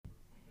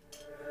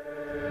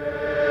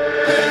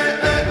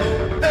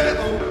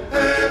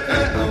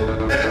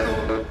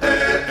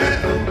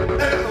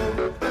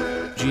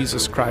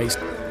Jesus Christ,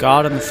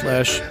 God in the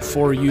flesh,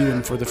 for you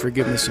and for the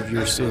forgiveness of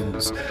your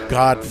sins.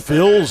 God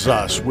fills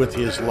us with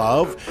his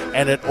love,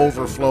 and it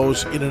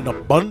overflows in an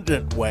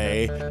abundant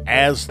way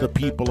as the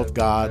people of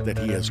God that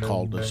he has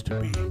called us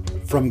to be.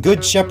 From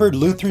Good Shepherd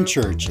Lutheran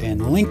Church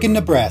in Lincoln,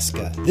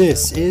 Nebraska,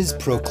 this is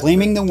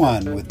Proclaiming the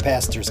One with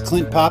Pastors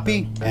Clint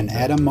Poppy and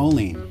Adam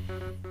Moline.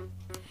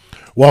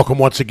 Welcome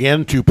once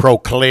again to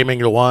Proclaiming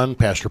the One.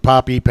 Pastor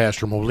Poppy,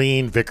 Pastor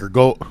Moline, Vicar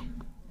Go.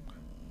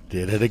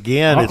 Did it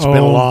again. It's been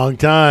a long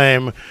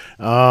time.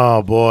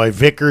 Oh, boy.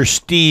 Vicar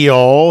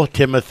Steele,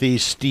 Timothy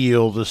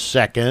Steele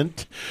II.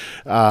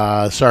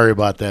 Sorry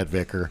about that,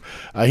 Vicar.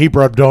 He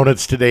brought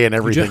donuts today and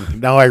everything.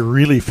 Now I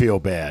really feel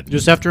bad.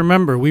 Just have to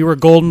remember, we were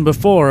golden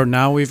before.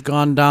 Now we've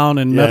gone down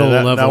in metal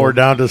level. Now we're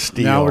down to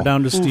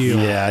steel.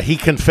 Yeah, he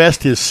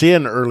confessed his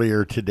sin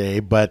earlier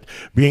today, but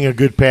being a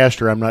good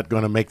pastor, I'm not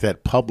going to make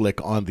that public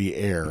on the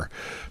air.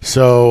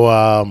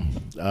 So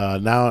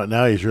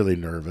now he's really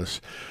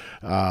nervous.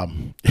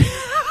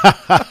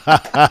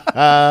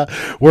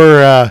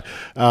 We're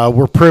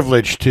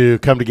privileged to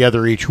come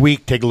together each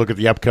week, take a look at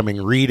the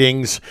upcoming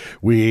readings.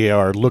 We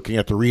are looking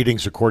at the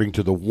readings according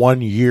to the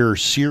 1-year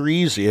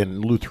series in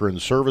Lutheran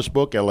Service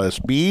Book,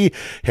 LSB,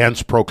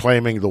 hence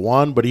Proclaiming the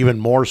One, but even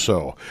more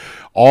so.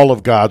 All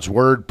of God's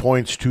Word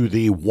points to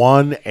the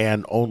one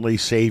and only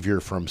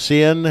Savior from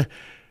sin,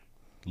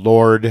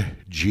 Lord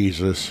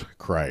Jesus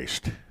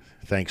Christ.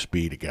 Thanks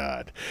be to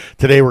God.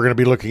 Today we're going to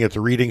be looking at the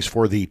readings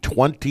for the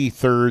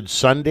 23rd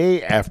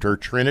Sunday after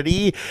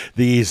Trinity.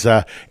 These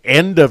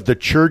end of the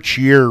church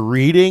year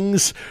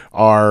readings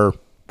are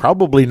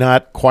probably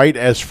not quite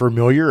as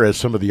familiar as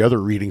some of the other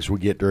readings we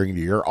get during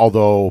the year,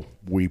 although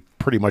we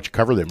pretty much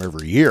cover them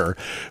every year.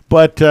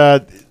 But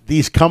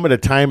these come at a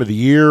time of the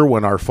year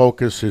when our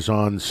focus is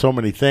on so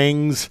many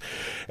things,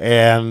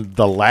 and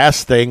the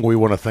last thing we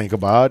want to think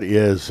about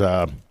is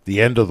the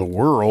end of the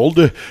world,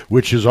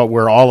 which is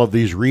where all of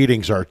these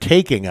readings are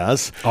taking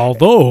us.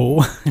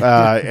 Although,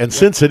 and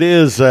since it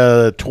is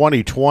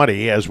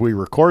 2020 as we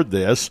record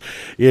this,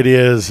 it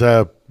is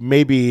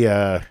maybe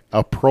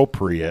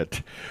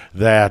appropriate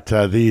that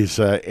these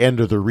end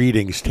of the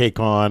readings take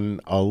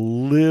on a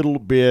little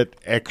bit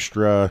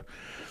extra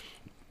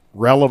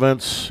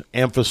relevance,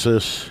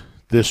 emphasis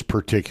this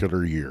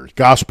particular year.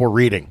 Gospel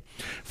reading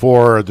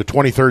for the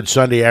 23rd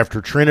Sunday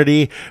after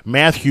Trinity,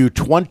 Matthew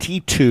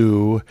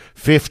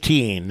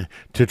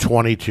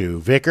 22:15-22.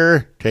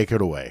 Vicar, take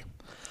it away.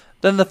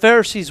 Then the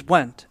Pharisees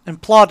went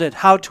and plotted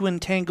how to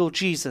entangle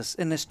Jesus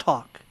in his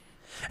talk.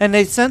 And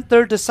they sent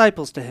their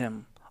disciples to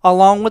him,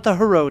 along with the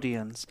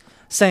Herodians,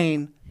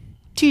 saying,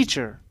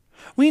 Teacher,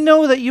 we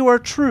know that you are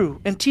true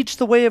and teach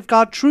the way of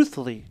God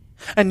truthfully,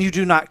 and you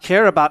do not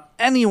care about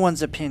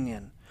anyone's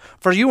opinion,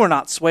 for you are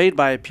not swayed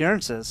by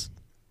appearances.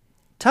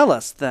 Tell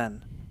us,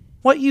 then,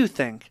 what you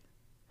think.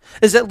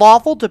 Is it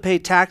lawful to pay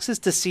taxes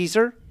to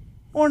Caesar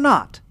or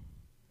not?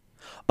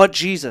 But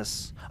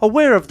Jesus,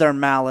 aware of their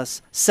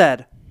malice,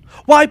 said,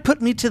 Why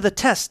put me to the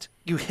test,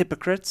 you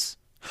hypocrites?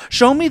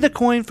 Show me the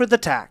coin for the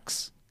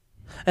tax.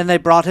 And they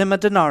brought him a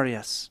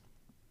denarius.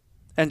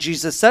 And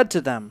Jesus said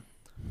to them,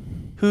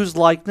 Whose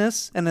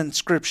likeness and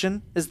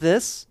inscription is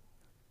this?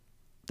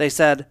 They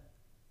said,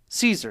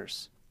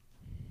 Caesar's.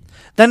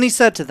 Then he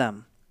said to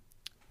them,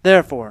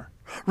 Therefore,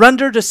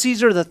 render to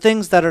Caesar the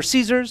things that are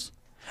Caesar's,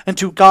 and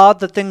to God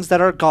the things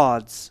that are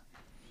God's.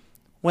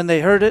 When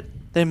they heard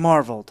it, they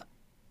marveled,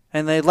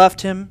 and they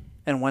left him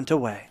and went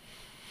away.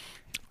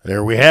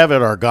 There we have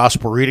it, our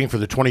gospel reading for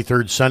the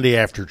 23rd Sunday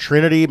after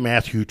Trinity,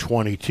 Matthew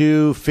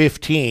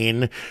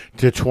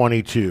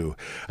 22:15-22.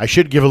 I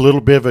should give a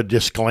little bit of a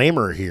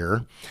disclaimer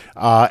here.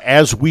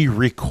 As we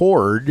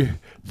record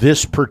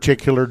this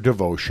particular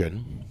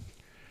devotion,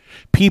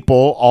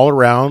 people all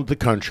around the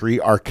country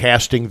are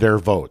casting their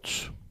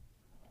votes.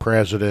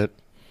 President,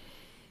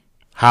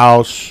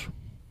 House,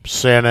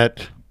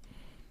 Senate,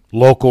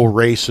 local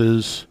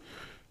races,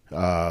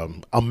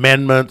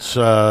 amendments,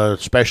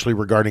 especially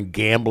regarding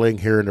gambling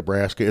here in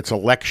Nebraska. It's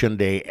election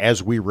day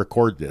as we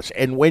record this.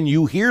 And when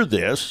you hear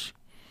this,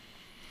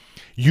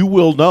 you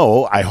will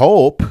know, I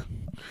hope,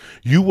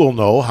 you will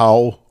know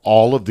how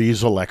all of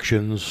these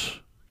elections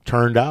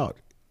turned out.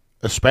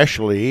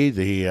 Especially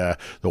the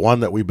one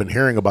that we've been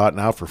hearing about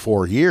now for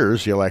 4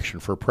 years, the election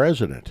for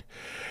president.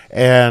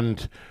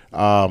 And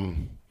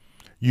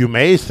you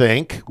may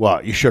think,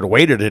 well, you should have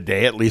waited a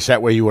day. At least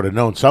that way you would have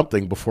known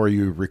something before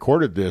you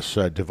recorded this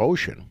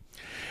devotion.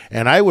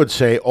 And I would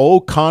say,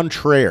 au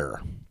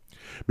contraire.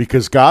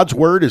 Because God's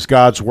word is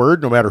God's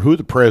word, no matter who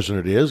the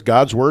president is.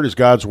 God's word is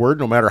God's word,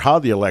 no matter how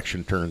the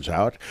election turns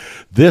out.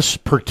 This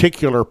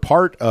particular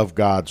part of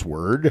God's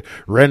word,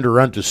 render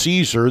unto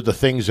Caesar the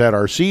things that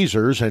are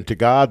Caesar's, and to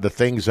God the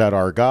things that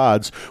are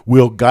God's,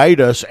 will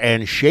guide us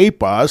and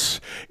shape us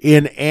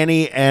in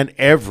any and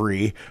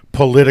every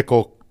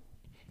political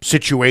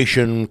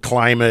situation,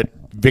 climate,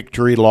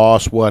 victory,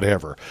 loss,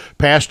 whatever.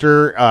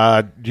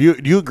 Pastor, do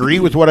you agree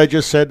with what I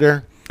just said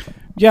there?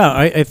 Yeah,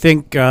 I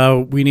think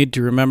we need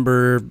to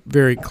remember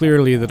very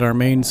clearly that our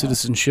main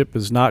citizenship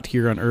is not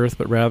here on earth,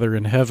 but rather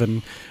in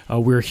heaven.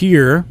 We're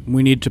here.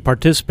 We need to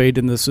participate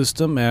in the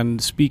system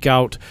and speak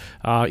out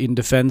in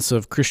defense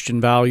of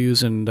Christian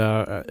values and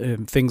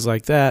things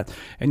like that.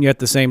 And yet at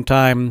the same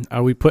time,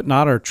 we put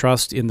not our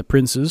trust in the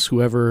princes,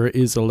 whoever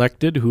is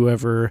elected,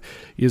 whoever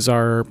is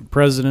our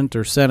president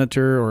or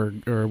senator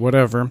or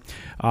whatever.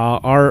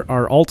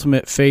 Our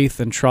ultimate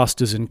faith and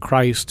trust is in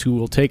Christ, who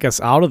will take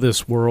us out of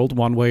this world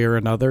one way or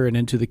another and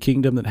into the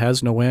kingdom that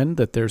has no end,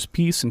 that there's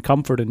peace and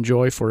comfort and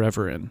joy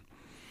forever in.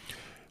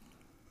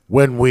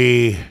 When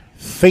we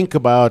think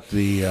about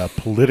the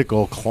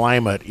political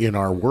climate in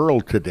our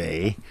world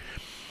today,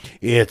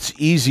 it's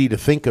easy to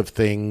think of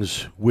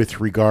things with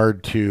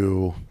regard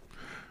to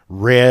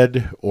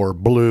red or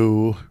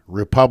blue,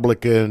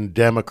 Republican,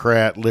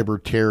 Democrat,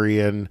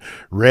 Libertarian,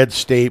 red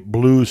state,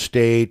 blue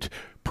state,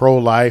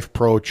 pro-life,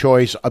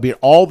 pro-choice. I mean,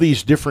 all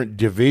these different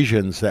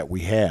divisions that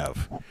we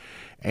have.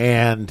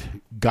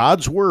 And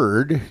God's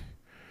Word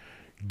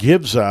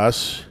gives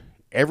us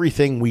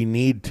everything we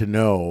need to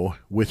know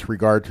with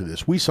regard to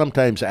this. We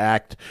sometimes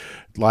act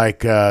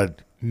like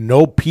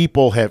no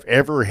people have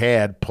ever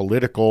had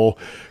political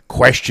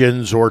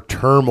questions or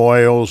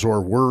turmoils or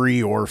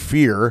worry or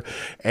fear,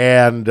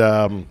 and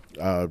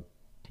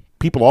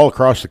people all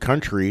across the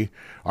country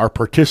are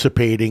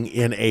participating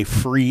in a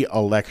free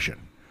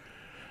election.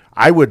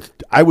 I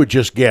would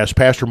just guess,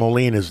 Pastor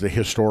Moline is the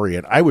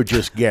historian, I would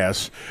just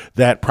guess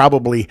that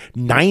probably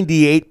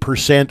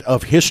 98%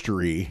 of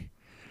history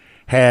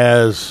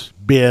has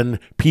been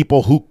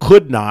people who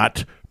could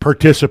not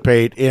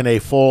participate in a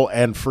full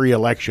and free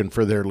election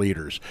for their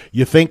leaders.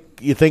 You think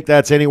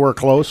that's anywhere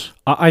close?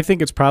 I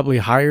think it's probably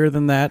higher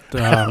than that.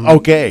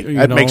 Okay,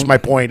 that makes my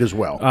point as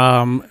well.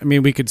 I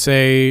mean, we could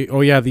say,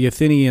 oh yeah, the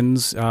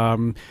Athenians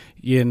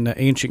in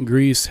ancient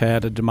Greece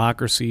had a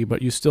democracy,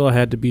 but you still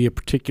had to be a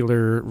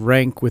particular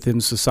rank within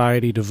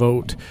society to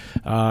vote,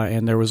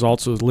 and there was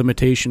also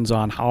limitations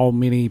on how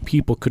many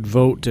people could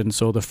vote, and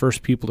so the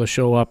first people to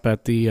show up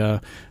at the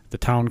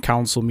town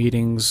council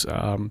meetings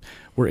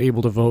were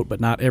able to vote, but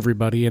not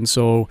everybody. And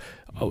so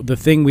the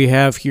thing we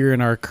have here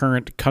in our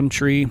current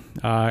country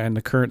and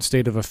the current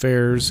state of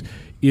affairs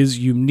is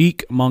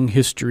unique among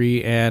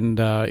history, and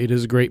it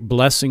is a great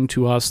blessing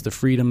to us, the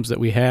freedoms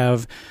that we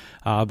have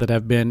that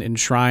have been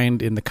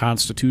enshrined in the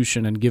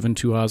Constitution and given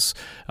to us.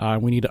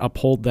 We need to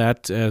uphold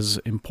that as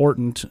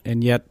important.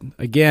 And yet,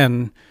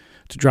 again,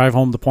 to drive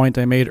home the point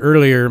I made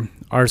earlier,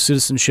 our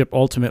citizenship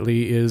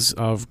ultimately is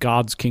of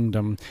God's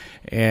kingdom,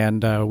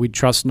 and we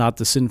trust not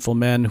the sinful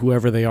men,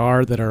 whoever they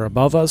are, that are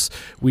above us.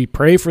 We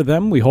pray for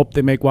them. We hope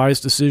they make wise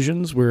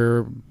decisions.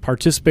 We're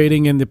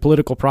participating in the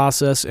political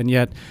process, and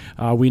yet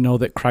we know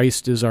that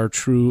Christ is our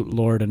true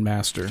Lord and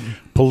Master.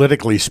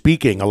 Politically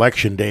speaking,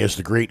 Election Day is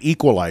the great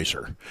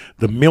equalizer.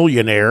 The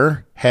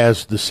millionaire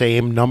has the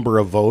same number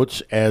of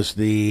votes as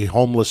the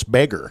homeless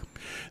beggar.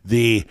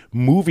 The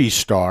movie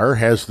star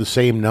has the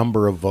same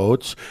number of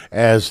votes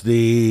as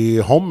the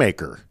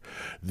homemaker.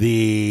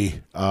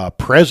 The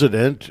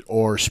president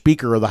or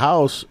speaker of the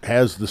House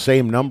has the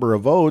same number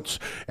of votes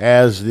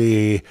as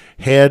the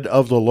head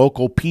of the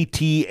local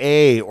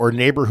PTA or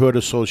neighborhood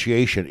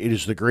association. It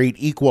is the great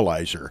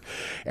equalizer.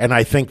 And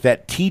I think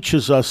that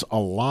teaches us a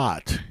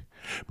lot,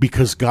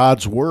 because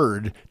God's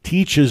Word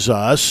teaches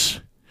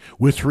us,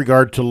 with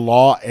regard to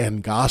law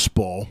and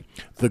gospel,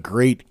 the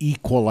great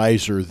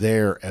equalizer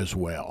there as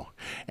well.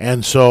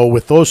 And so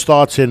with those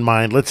thoughts in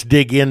mind, let's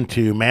dig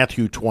into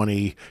Matthew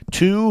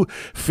 22,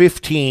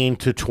 15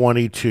 to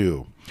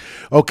 22.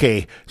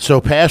 Okay,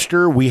 so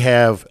Pastor, we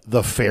have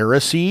the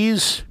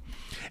Pharisees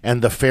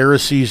and the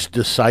Pharisees'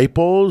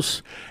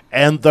 disciples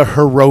and the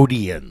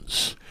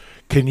Herodians.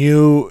 Can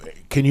you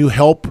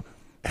help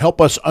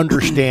us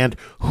understand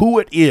who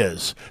it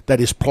is that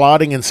is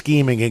plotting and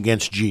scheming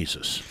against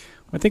Jesus?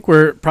 I think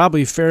we're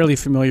probably fairly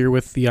familiar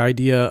with the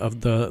idea of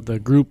the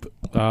group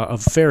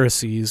of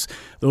Pharisees.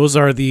 Those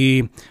are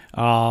the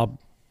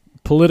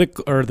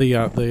political or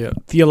the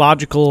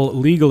theological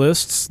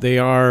legalists. They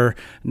are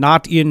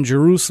not in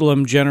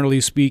Jerusalem,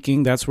 generally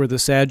speaking. That's where the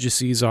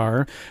Sadducees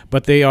are,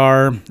 but they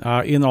are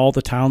in all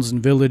the towns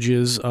and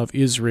villages of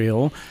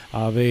Israel.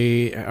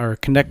 They are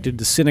connected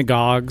to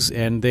synagogues,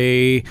 and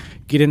they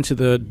get into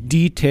the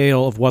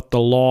detail of what the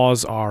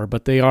laws are,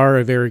 but they are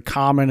a very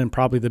common and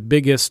probably the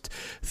biggest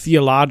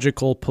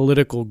theological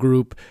political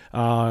group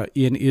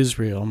in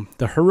Israel.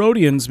 The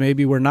Herodians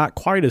maybe we're not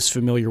quite as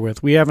familiar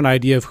with. We have an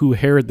idea of who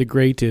Herod the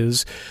Great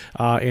is,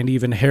 and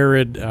even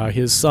Herod,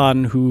 his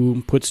son,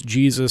 who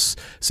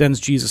sends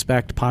Jesus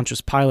back to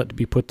Pontius Pilate to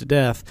be put to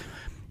death.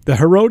 The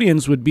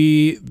Herodians would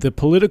be the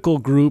political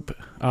group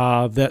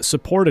that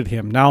supported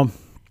him. Now,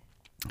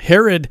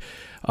 Herod,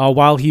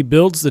 while he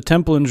builds the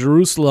temple in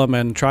Jerusalem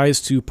and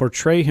tries to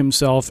portray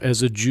himself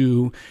as a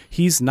Jew,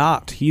 he's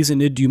not. He's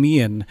an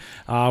Idumean,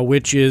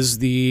 which is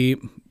the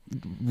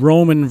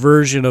Roman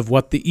version of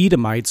what the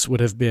Edomites would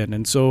have been.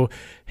 And so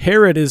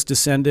Herod is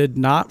descended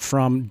not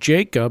from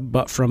Jacob,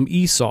 but from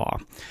Esau.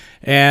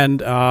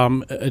 And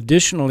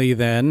additionally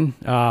then,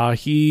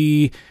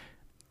 he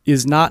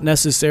is not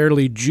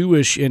necessarily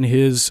Jewish in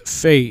his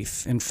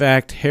faith. In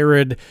fact,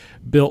 Herod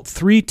built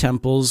 3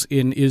 temples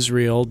in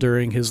Israel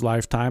during his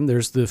lifetime.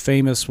 There's the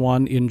famous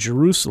one in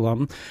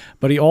Jerusalem,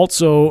 but he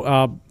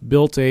also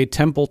built a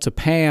temple to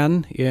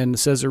Pan in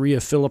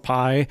Caesarea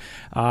Philippi,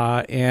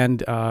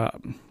 and I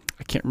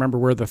can't remember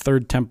where the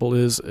 3rd temple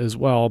is as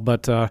well,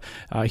 but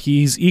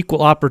he's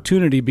equal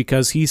opportunity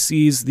because he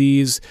sees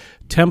these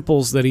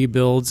temples that he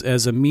builds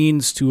as a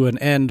means to an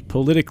end,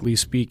 politically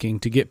speaking,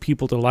 to get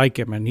people to like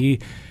him. And he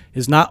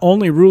is not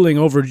only ruling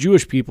over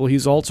Jewish people,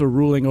 he's also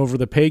ruling over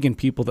the pagan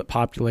people that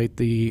populate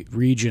the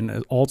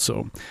region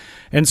also.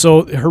 And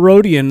so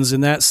Herodians,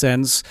 in that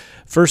sense,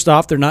 first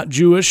off, they're not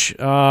Jewish.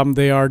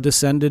 They are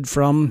descended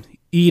from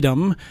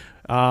Edom,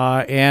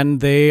 and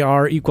they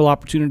are equal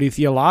opportunity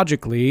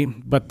theologically,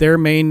 but their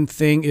main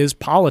thing is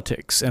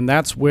politics. And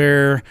that's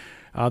where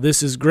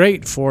this is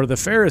great for the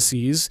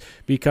Pharisees,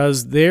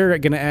 because they're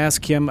going to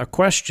ask him a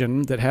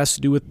question that has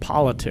to do with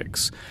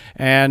politics.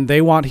 And they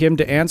want him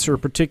to answer a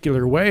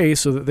particular way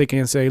so that they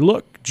can say,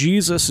 look,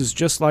 Jesus is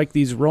just like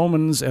these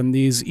Romans and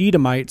these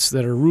Edomites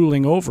that are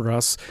ruling over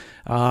us.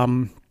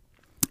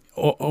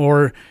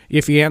 Or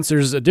if he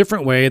answers a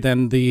different way,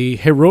 then the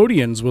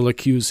Herodians will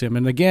accuse him.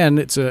 And again,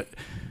 it's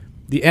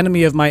the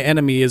enemy of my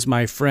enemy is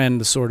my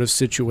friend sort of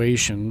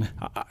situation.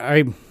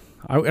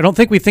 I don't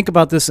think we think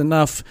about this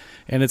enough,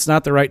 and it's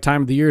not the right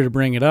time of the year to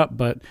bring it up,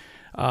 but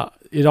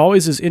it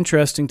always is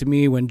interesting to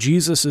me when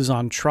Jesus is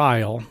on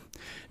trial.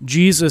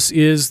 Jesus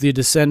is the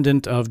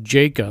descendant of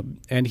Jacob,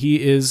 and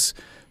he is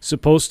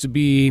supposed to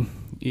be,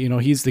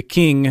 he's the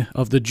king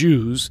of the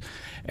Jews,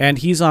 and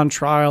he's on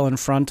trial in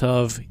front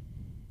of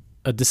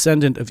a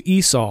descendant of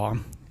Esau,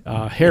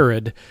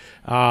 Herod,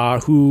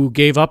 who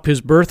gave up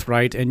his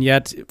birthright and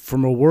yet,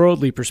 from a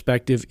worldly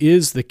perspective,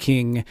 is the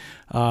king,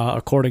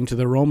 according to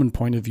the Roman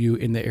point of view,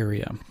 in the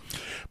area.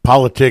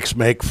 Politics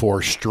make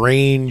for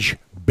strange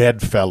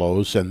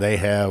bedfellows, and they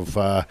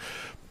have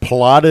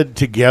plotted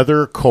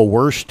together,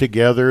 coerced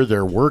together.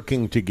 They're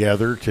working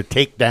together to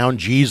take down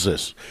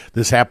Jesus.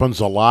 This happens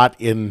a lot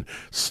in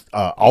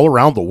all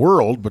around the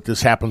world, but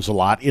this happens a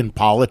lot in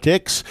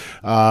politics.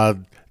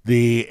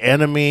 The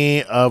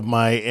enemy of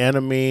my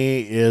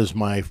enemy is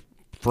my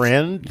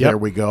friend. Yep. There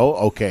we go.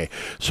 Okay.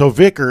 So,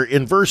 Vicar,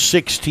 in verse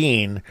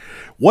 16,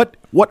 what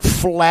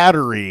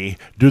flattery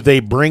do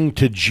they bring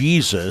to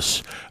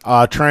Jesus,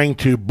 trying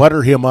to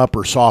butter him up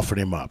or soften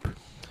him up?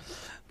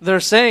 They're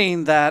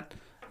saying that,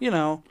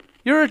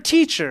 you're a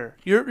teacher.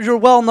 You're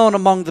well known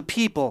among the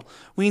people.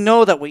 We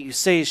know that what you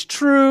say is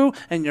true,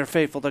 and you're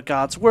faithful to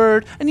God's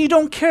word, and you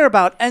don't care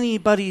about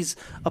anybody's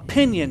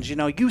opinions.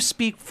 You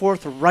speak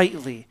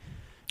forthrightly.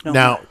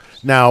 Now,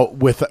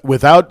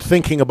 without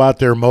thinking about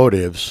their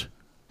motives,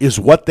 is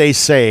what they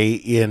say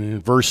in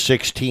verse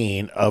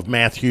 16 of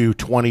Matthew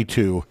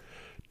 22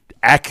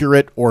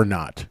 accurate or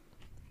not?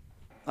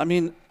 I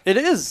mean, it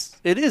is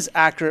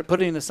accurate,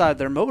 putting aside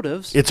their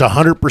motives. It's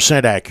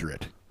 100%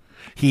 accurate.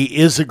 He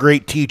is a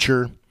great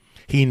teacher.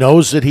 He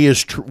knows that he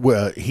is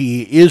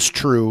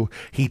true.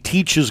 He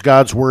teaches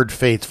God's word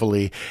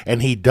faithfully,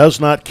 and he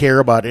does not care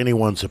about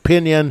anyone's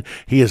opinion.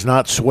 He is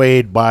not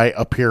swayed by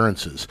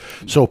appearances.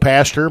 So,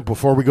 Pastor,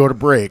 before we go to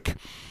break,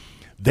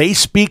 they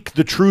speak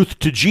the truth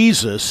to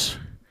Jesus,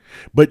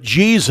 but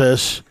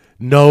Jesus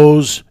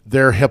knows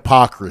their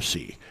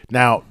hypocrisy.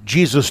 Now,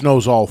 Jesus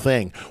knows all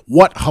things.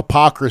 What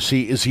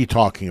hypocrisy is he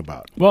talking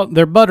about? Well,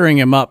 they're buttering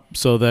him up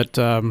so that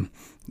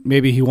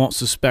maybe he won't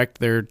suspect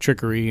their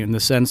trickery, in the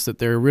sense that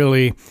they're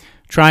really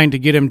trying to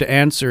get him to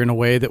answer in a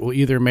way that will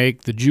either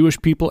make the Jewish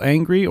people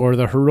angry or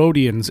the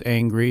Herodians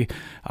angry,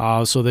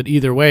 so that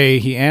either way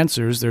he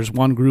answers, there's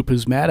one group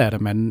who's mad at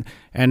him.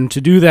 And to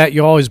do that,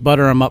 you always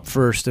butter him up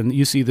first, and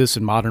you see this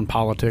in modern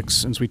politics,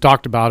 since we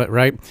talked about it,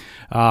 right?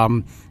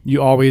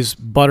 You always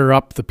butter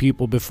up the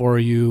people before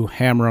you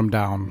hammer them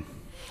down.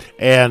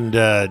 And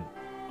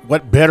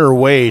what better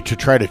way to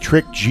try to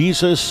trick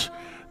Jesus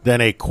than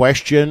a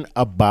question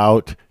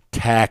about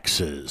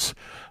taxes?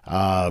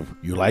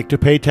 You like to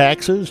pay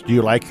taxes? Do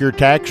you like your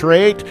tax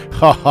rate?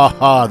 Ha ha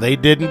ha, they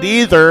didn't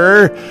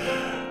either.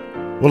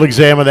 We'll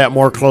examine that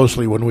more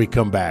closely when we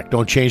come back.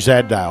 Don't change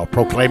that dial.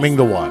 Proclaiming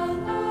the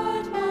One.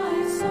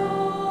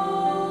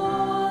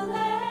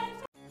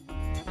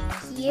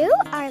 You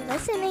are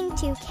listening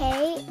to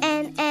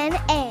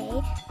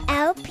KNNA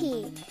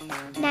LP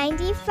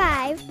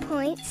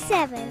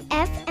 95.7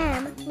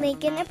 FM,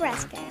 Lincoln,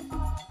 Nebraska.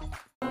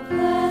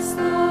 Bless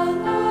the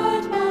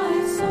Lord,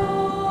 my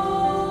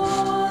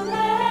soul,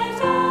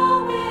 let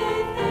all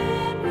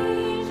within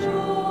me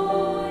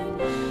join,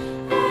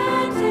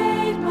 and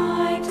aid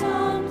my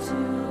tongue to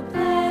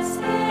bless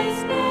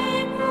his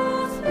name,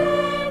 whose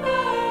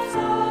favors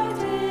are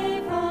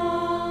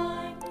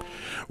divine.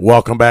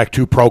 Welcome back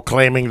to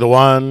Proclaiming the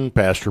One.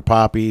 Pastor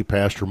Poppy,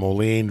 Pastor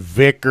Moline,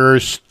 Vicar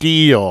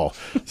Steele.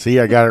 See,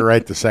 I got it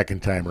right the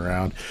second time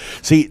around.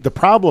 See, the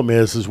problem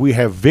is we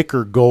have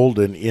Vicar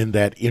Golden in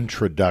that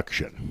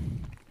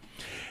introduction.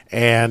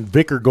 And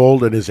Vicar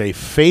Golden is a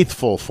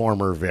faithful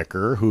former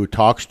vicar who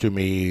talks to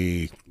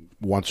me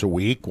once a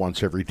week,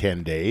 once every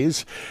 10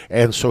 days.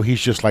 And so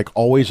he's just like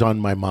always on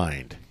my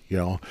mind,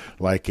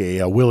 like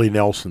a Willie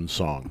Nelson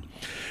song.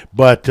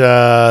 But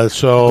Golden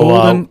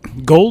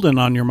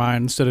on your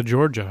mind instead of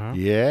Georgia, huh?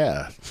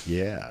 Yeah.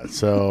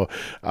 So,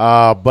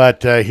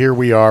 but here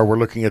we are. We're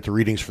looking at the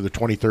readings for the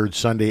 23rd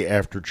Sunday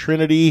after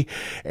Trinity,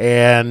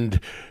 and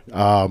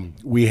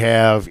we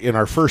have in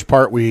our first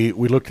part we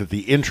looked at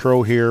the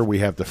intro here. We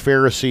have the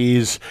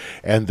Pharisees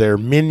and their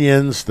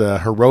minions, the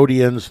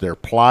Herodians. They're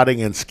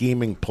plotting and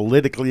scheming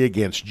politically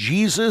against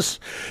Jesus.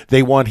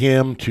 They want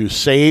him to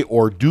say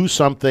or do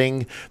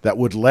something that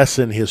would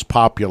lessen his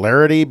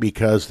popularity,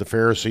 because the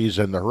Pharisees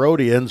and the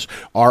Herodians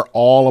are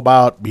all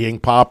about being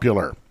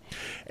popular.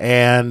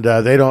 And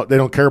they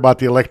don't care about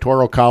the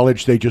Electoral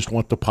College. They just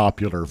want the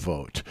popular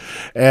vote.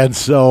 And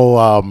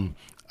so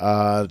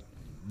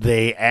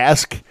they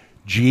ask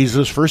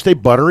Jesus. First, they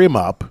butter him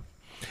up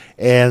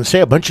and say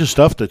a bunch of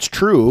stuff that's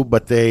true,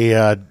 but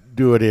they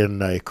do it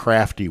in a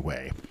crafty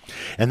way.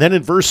 And then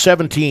in verse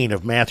 17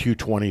 of Matthew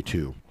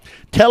 22,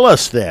 tell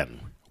us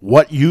then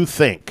what you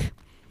think.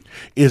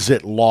 Is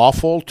it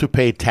lawful to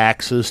pay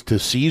taxes to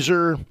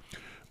Caesar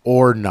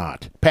or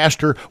not?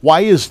 Pastor, why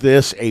is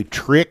this a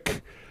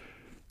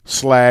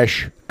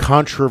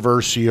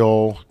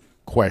trick/controversial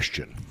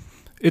question?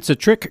 It's a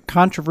trick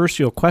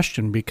controversial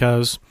question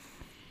because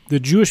the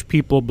Jewish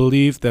people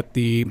believe that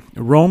the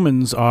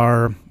Romans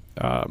are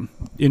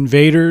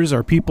invaders,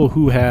 are people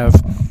who have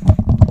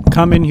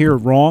come in here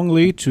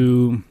wrongly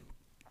to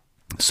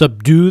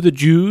subdue the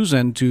Jews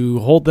and to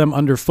hold them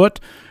underfoot,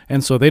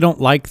 and so they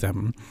don't like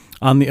them.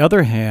 On the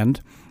other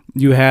hand,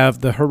 you have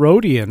the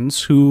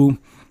Herodians who,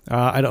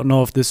 I don't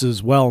know if this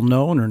is well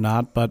known or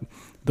not, but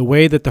the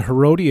way that the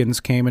Herodians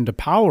came into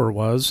power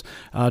was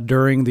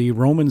during the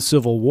Roman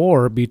Civil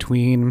War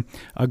between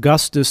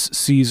Augustus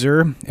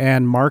Caesar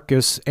and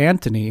Marcus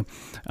Antony.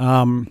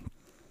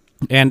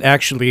 And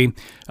actually,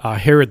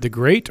 Herod the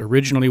Great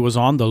originally was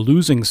on the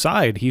losing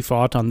side. He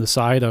fought on the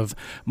side of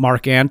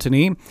Mark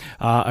Antony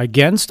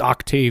against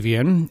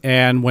Octavian.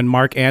 And when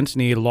Mark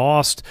Antony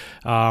lost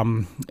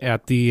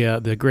at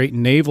the great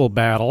naval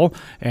battle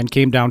and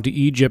came down to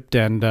Egypt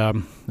and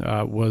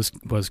was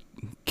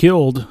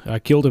killed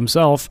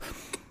himself,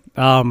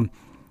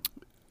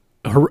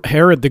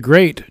 Herod the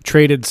Great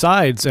traded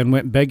sides and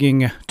went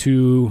begging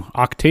to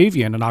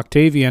Octavian, and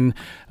Octavian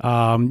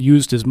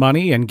used his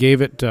money and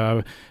gave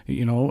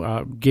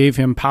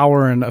him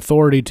power and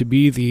authority to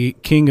be the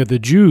king of the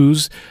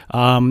Jews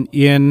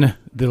in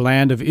the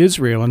land of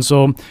Israel. And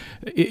so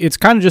it's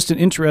kind of just an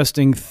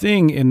interesting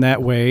thing in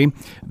that way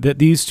that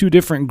these two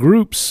different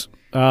groups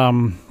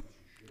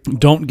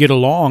don't get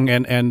along,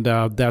 and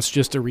that's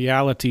just a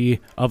reality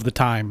of the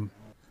time.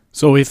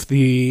 So if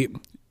the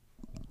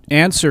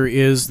answer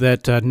is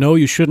that no,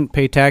 you shouldn't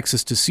pay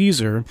taxes to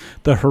Caesar,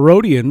 the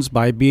Herodians,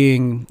 by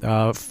being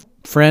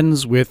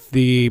friends with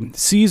the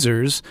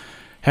Caesars,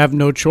 have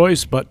no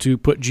choice but to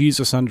put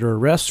Jesus under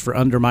arrest for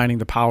undermining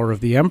the power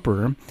of the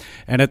emperor.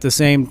 And at the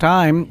same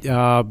time,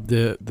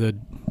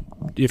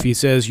 if he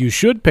says you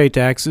should pay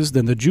taxes,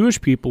 then the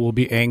Jewish people will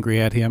be angry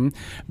at him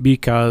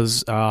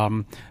because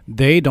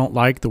they don't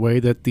like the way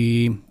that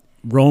the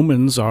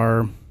Romans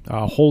are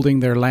holding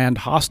their land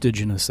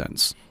hostage in a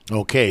sense.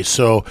 Okay,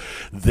 so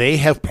they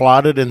have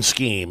plotted and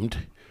schemed,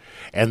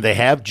 and they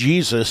have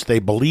Jesus, they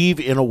believe,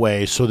 in a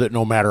way so that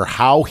no matter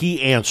how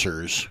he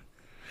answers,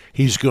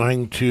 he's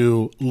going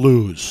to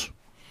lose.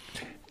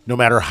 No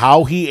matter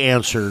how he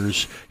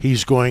answers,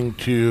 he's going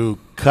to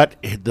cut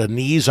the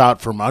knees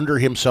out from under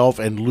himself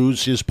and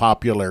lose his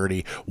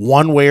popularity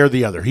one way or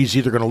the other. He's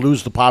either going to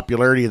lose the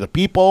popularity of the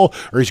people,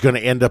 or he's going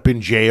to end up in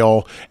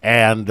jail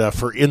and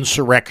for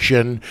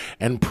insurrection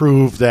and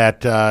prove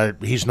that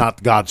he's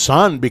not God's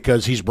son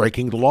because he's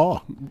breaking the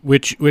law.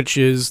 Which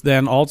is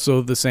then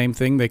also the same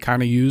thing they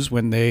kind of use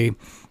when they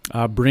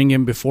bring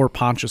him before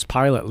Pontius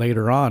Pilate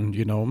later on.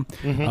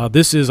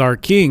 This is our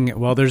king.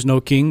 Well, there's no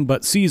king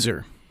but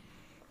Caesar.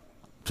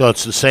 So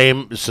it's the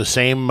same. It's the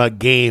same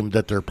game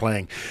that they're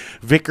playing.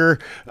 Vicar,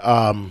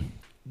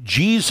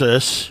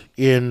 Jesus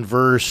in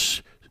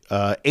verse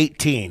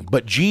 18.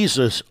 But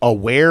Jesus,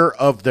 aware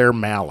of their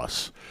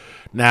malice.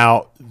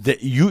 Now,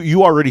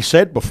 you already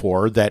said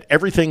before that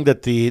everything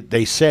that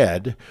they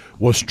said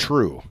was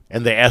true,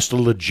 and they asked a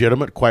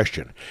legitimate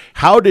question.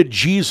 How did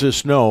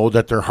Jesus know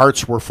that their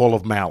hearts were full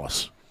of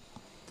malice?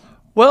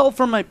 Well,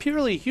 from a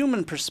purely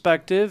human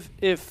perspective,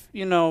 if,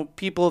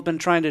 people have been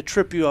trying to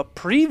trip you up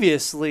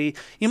previously,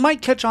 you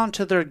might catch on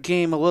to their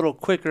game a little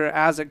quicker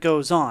as it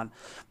goes on.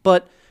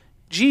 But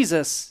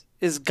Jesus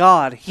is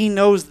God. He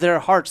knows their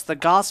hearts. The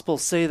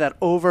Gospels say that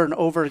over and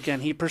over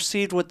again. He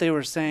perceived what they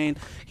were saying.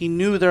 He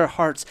knew their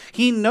hearts.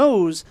 He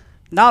knows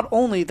not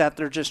only that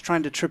they're just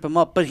trying to trip him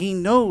up, but he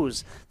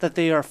knows that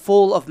they are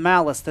full of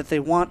malice, that they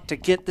want to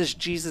get this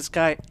Jesus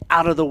guy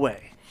out of the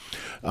way.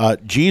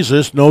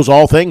 Jesus knows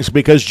all things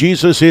because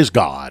Jesus is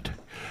God.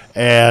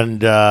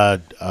 And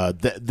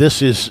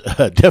this is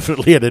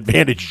definitely an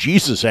advantage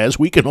Jesus has.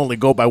 We can only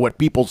go by what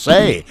people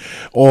say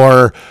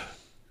or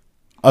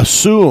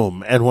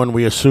assume, and when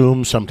we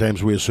assume,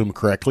 sometimes we assume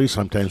correctly,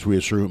 sometimes we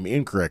assume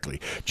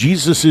incorrectly.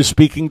 Jesus is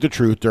speaking the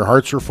truth. Their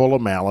hearts are full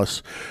of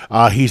malice.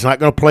 He's not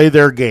going to play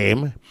their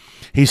game.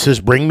 He says,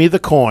 bring me the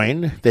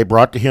coin. They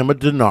brought to him a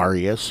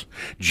denarius.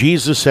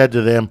 Jesus said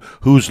to them,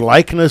 whose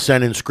likeness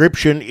and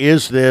inscription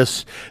is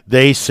this?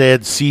 They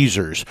said,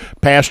 Caesar's.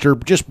 Pastor,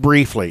 just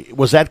briefly,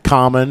 was that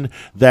common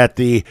that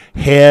the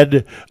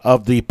head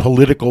of the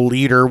political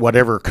leader,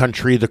 whatever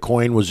country the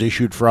coin was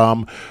issued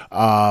from,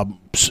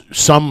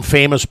 some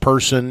famous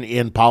person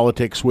in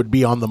politics would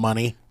be on the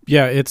money?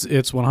 Yeah, it's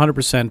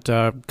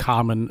 100%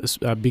 common.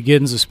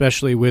 Begins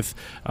especially with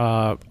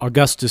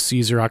Augustus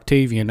Caesar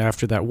Octavian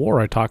after that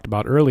war I talked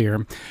about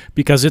earlier,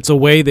 because it's a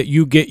way that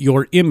you get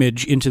your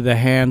image into the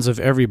hands of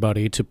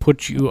everybody, to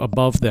put you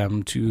above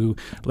them, to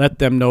let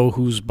them know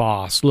who's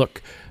boss.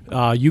 Look,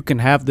 you can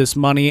have this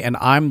money, and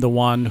I'm the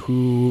one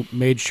who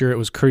made sure it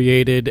was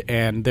created,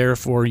 and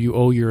therefore you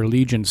owe your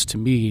allegiance to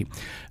me.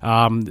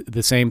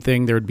 The same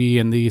thing there would be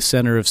in the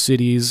center of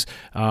cities.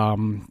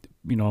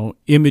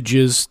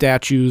 Images,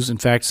 statues. In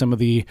fact, some of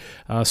the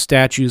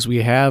statues we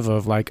have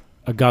of like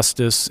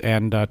Augustus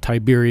and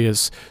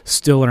Tiberius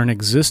still are in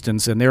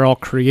existence, and they're all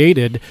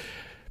created.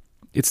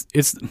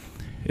 It's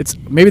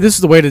maybe this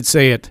is the way to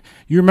say it.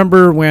 You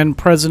remember when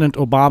President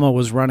Obama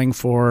was running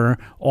for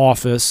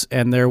office,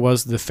 and there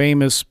was the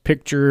famous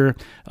picture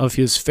of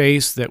his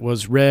face that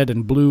was red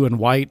and blue and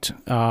white.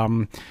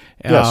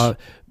 Yes.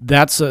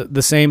 That's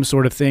the same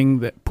sort of thing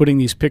that putting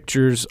these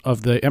pictures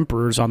of the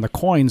emperors on the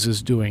coins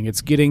is doing.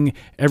 It's getting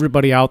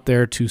everybody out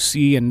there to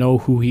see and know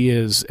who he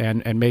is,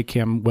 and make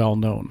him well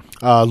known.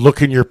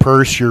 Look in your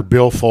purse, your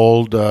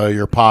billfold,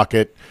 your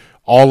pocket.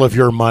 All of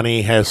your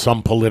money has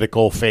some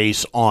political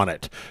face on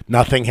it.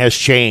 Nothing has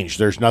changed.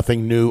 There's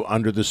nothing new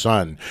under the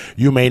sun.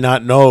 You may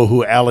not know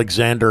who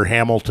Alexander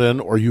Hamilton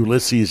or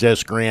Ulysses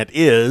S. Grant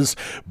is,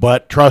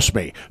 but trust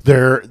me,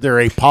 they're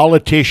a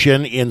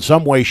politician in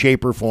some way,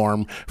 shape, or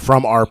form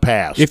from our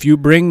past. If you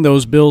bring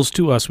those bills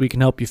to us, we can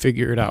help you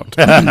figure it out.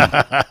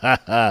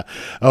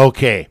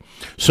 Okay,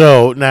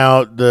 so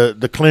now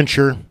the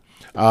clincher.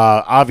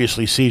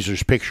 Obviously,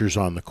 Caesar's picture's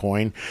on the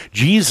coin.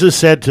 Jesus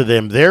said to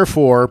them,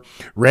 therefore,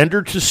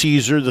 render to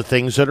Caesar the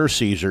things that are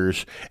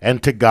Caesar's,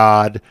 and to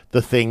God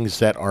the things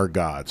that are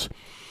God's.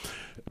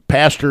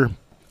 Pastor,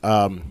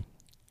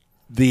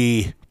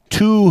 the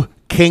two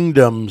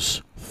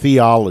kingdoms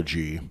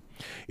theology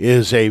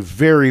is a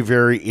very,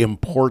 very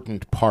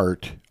important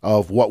part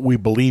of what we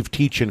believe,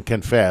 teach, and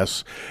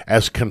confess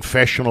as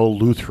confessional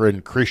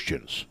Lutheran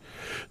Christians.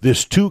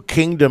 This two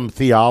kingdom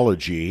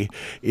theology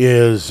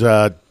is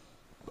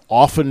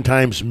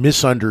oftentimes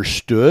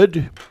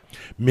misunderstood,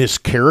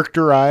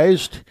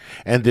 mischaracterized,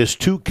 and this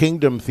two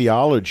kingdom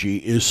theology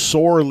is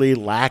sorely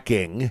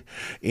lacking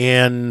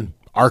in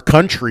our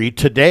country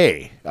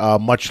today,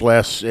 much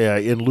less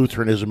in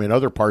Lutheranism in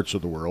other parts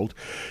of the world.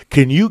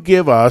 Can you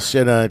give us,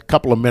 in a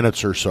couple of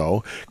minutes or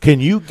so, can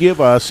you give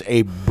us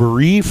a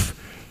brief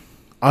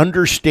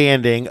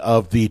understanding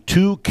of the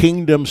two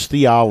kingdoms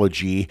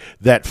theology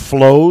that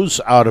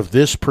flows out of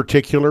this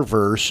particular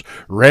verse?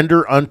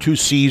 Render unto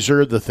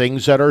Caesar the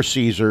things that are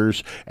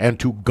Caesar's, and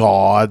to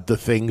God the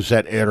things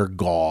that are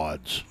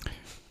God's.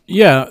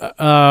 Yeah,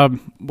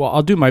 well,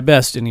 I'll do my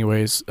best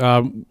anyways.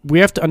 We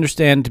have to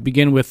understand to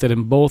begin with that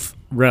in both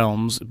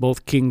realms,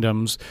 both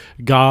kingdoms,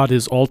 God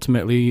is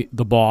ultimately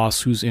the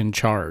boss who's in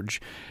charge.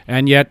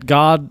 And yet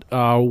God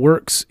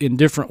works in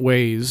different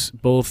ways,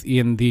 both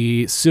in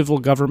the civil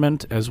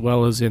government as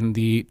well as in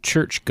the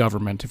church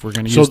government, if we're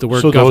going to use the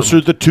word government. So those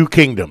are the two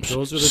kingdoms,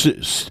 Those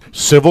are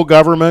civil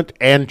government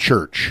and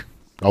church.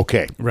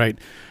 Okay. Right.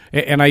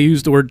 And I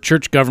use the word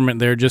church government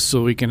there just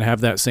so we can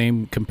have that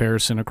same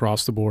comparison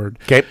across the board.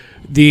 Okay.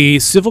 The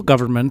civil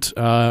government,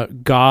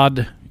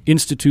 God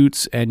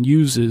institutes and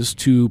uses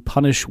to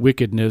punish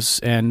wickedness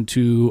and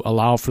to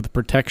allow for the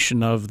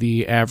protection of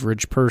the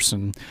average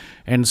person.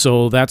 And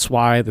so that's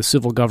why the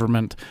civil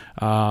government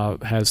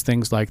has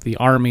things like the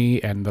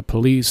army and the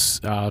police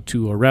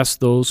to arrest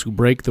those who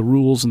break the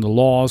rules and the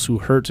laws, who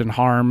hurt and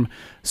harm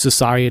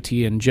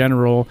society in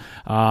general.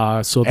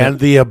 And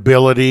the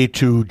ability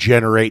to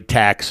generate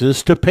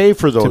taxes to pay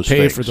for those things. To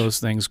pay for those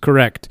things,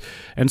 correct.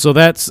 And so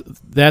that's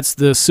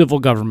the civil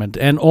government.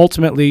 And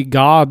ultimately,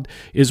 God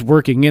is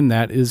working in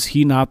that. Is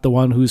he not the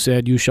one who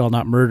said, you shall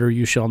not murder,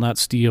 you shall not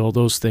steal,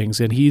 those things?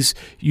 And he's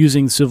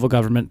using civil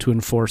government to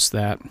enforce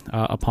that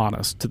upon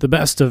us to the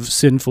best of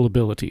sinful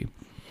ability.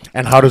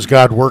 And how does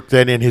God work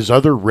then in his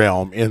other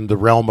realm, in the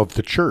realm of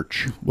the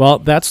church? Well,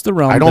 that's the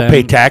realm. I don't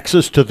pay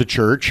taxes to the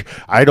church.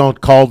 I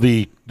don't call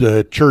the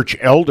church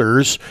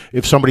elders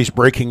if somebody's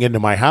breaking into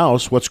my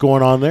house. What's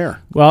going on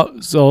there?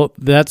 Well, so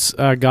that's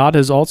God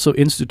has also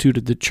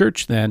instituted the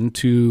church then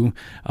to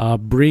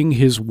bring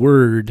his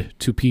word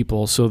to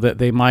people so that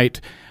they might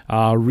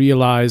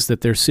realize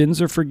that their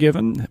sins are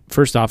forgiven.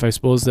 First off, I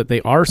suppose that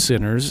they are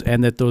sinners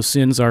and that those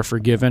sins are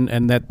forgiven,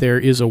 and that there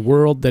is a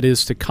world that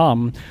is to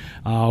come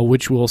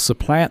which will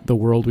supplant the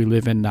world we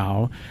live in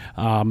now.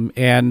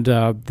 And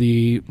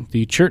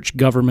the church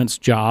government's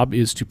job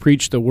is to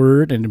preach the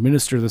word and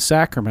administer the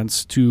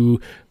sacraments to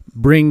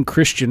bring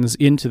Christians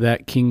into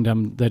that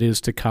kingdom that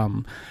is to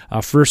come.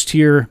 First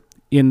here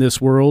in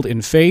this world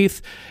in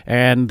faith,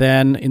 and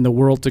then in the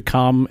world to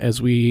come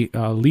as we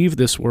leave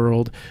this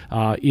world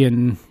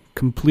in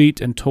complete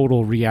and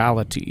total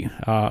reality.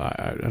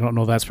 I don't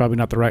know, that's probably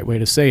not the right way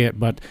to say it,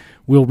 but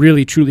we'll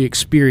really truly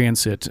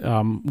experience it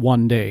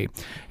one day.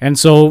 And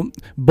so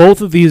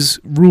both of these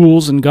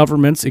rules and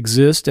governments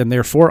exist, and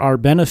they're for our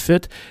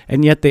benefit,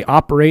 and yet they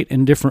operate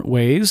in different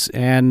ways,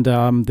 and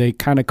they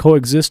kind of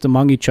coexist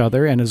among each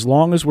other. And as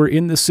long as we're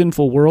in the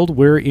sinful world,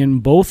 we're in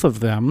both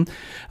of them.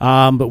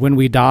 But when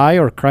we die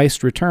or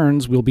Christ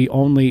returns, we'll be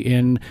only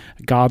in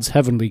God's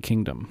heavenly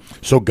kingdom.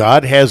 So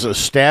God has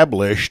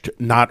established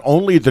not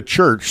only the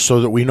church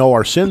so that we know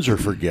our sins are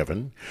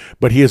forgiven,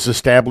 but he has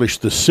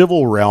established the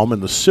civil realm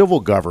and the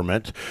civil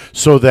government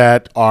so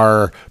that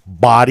our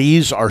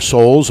bodies, our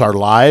souls, our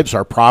lives,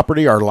 our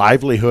property, our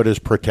livelihood is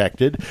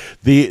protected.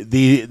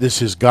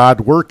 This is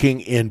God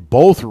working in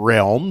both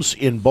realms,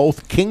 in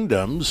both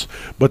kingdoms,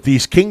 but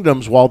these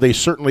kingdoms, while they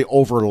certainly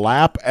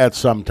overlap at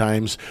some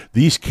times,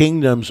 these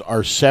kingdoms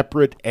are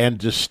separate and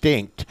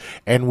distinct,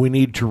 and we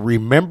need to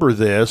remember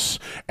this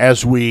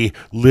as we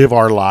live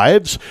our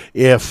lives.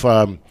 If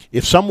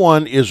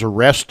someone is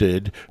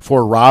arrested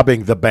for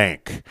robbing the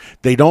bank,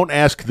 they don't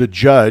ask the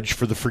judge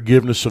for the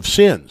forgiveness of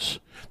sins.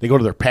 They go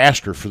to their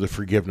pastor for the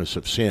forgiveness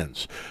of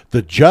sins.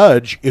 The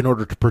judge, in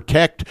order to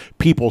protect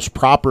people's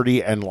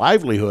property and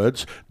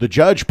livelihoods, the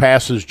judge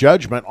passes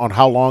judgment on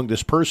how long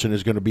this person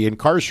is going to be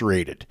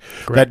incarcerated.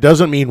 Correct. That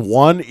doesn't mean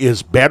one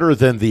is better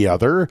than the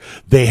other.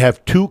 They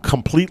have two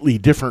completely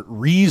different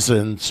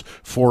reasons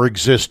for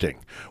existing.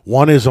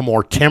 One is a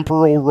more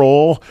temporal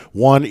role.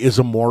 One is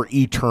a more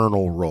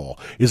eternal role.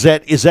 Is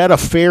that a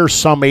fair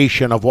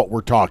summation of what we're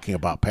talking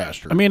about,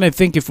 Pastor? I mean, I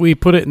think if we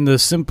put it in the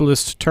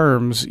simplest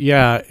terms,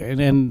 yeah,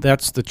 and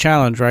that's the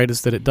challenge, right,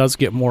 is that it does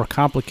get more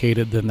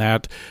complicated than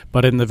that,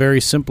 but in the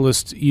very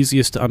simplest,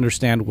 easiest to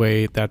understand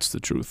way, that's the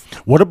truth.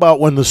 What about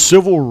when the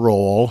civil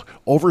role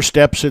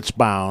oversteps its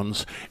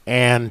bounds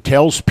and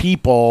tells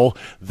people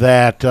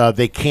that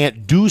they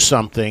can't do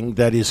something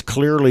that is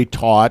clearly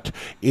taught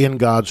in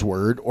God's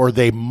Word, or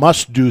they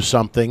must do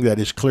something that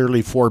is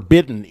clearly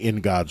forbidden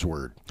in God's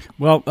Word?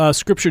 Well,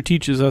 Scripture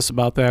teaches us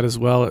about that as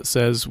well. It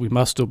says we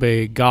must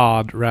obey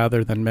God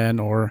rather than men,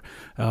 or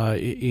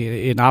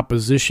in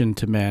opposition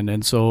to men.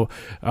 And so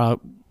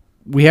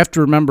we have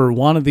to remember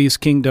one of these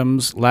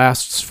kingdoms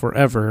lasts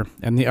forever,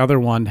 and the other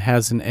one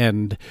has an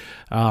end.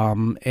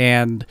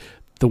 And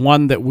the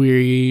one that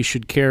we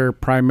should care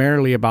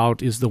primarily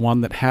about is the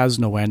one that has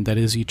no end, that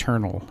is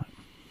eternal.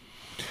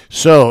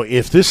 So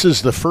if this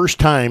is the first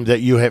time that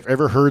you have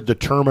ever heard the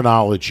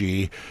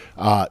terminology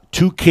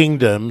two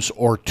kingdoms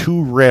or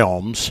two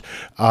realms,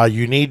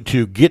 you need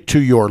to get to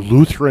your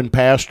Lutheran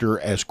pastor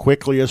as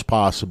quickly as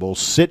possible,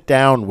 sit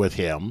down with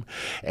him,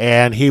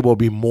 and he will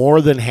be more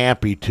than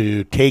happy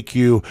to take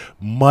you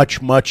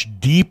much, much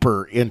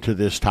deeper into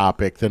this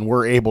topic than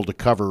we're able to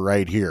cover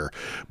right here.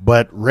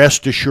 But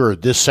rest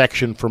assured, this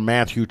section from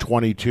Matthew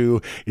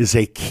 22 is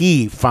a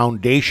key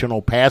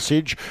foundational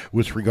passage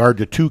with regard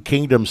to two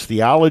kingdoms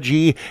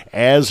theology,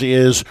 as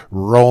is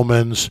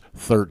Romans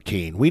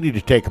 13. We need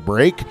to take a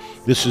break.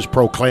 This is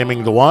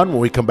Proclaiming the One. When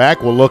we come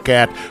back, we'll look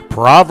at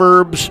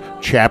Proverbs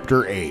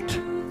chapter 8.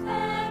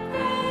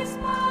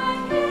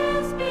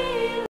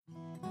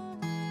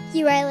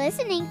 You are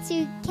listening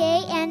to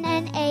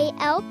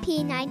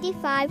KNNALP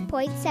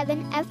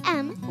 95.7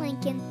 FM,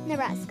 Lincoln,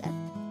 Nebraska.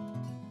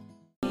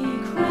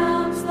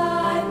 Crowns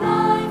thy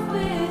life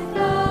with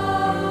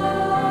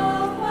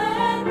love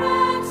when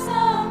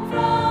ransom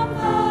from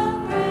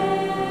the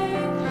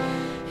grave.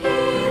 He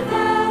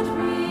that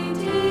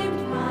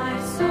redeemed my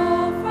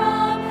soul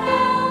from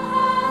hell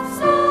hath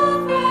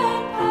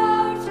sovereign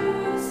power to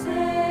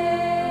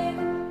save.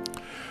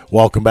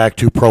 Welcome back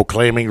to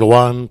Proclaiming the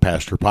One.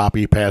 Pastor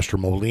Poppy, Pastor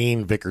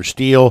Moline, Vicar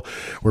Steele.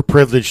 We're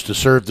privileged to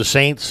serve the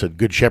saints at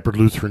Good Shepherd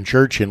Lutheran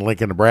Church in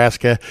Lincoln,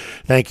 Nebraska.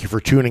 Thank you for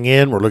tuning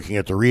in. We're looking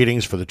at the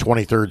readings for the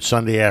 23rd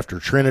Sunday after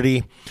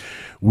Trinity.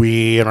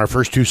 In our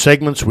first two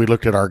segments, we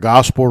looked at our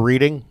gospel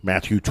reading,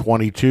 Matthew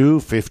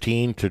 22,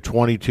 15 to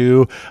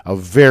 22, a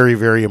very,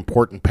 very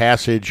important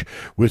passage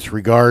with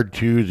regard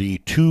to the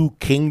two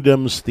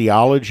kingdoms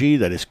theology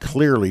that is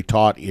clearly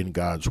taught in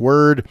God's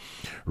Word.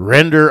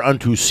 Render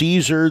unto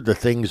Caesar the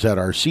things that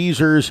are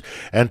Caesar's,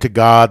 and to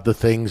God the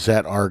things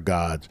that are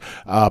God's.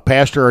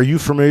 Pastor, are you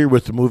familiar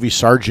with the movie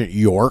Sergeant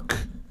York?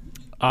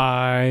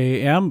 I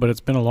am, but it's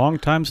been a long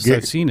time since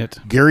I've seen it.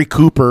 Gary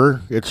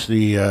Cooper, it's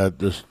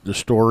the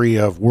story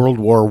of World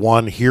War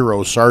I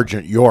hero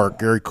Sergeant York.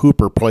 Gary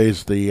Cooper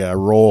plays the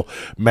role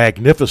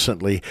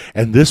magnificently,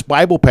 and this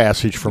Bible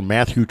passage from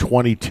Matthew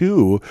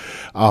 22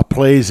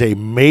 plays a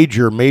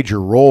major,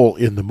 major role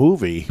in the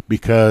movie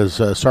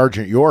because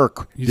Sergeant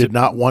York did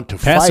not want to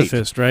fight.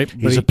 Pacifist, right?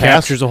 But he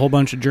captures a whole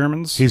bunch of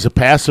Germans. He's a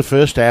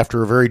pacifist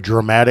after a very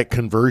dramatic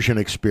conversion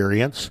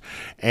experience,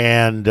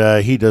 and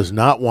he does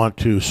not want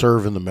to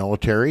serve in in the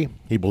military.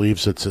 He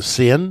believes it's a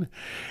sin.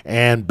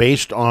 And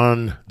based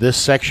on this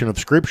section of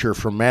Scripture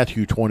from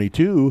Matthew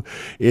 22,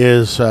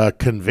 is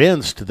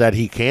convinced that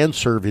he can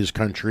serve his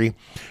country.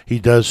 He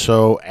does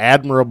so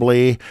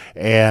admirably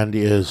and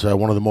is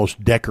one of the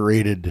most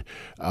decorated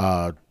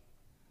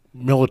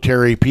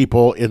military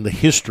people in the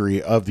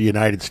history of the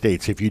United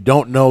States. If you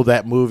don't know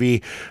that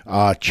movie,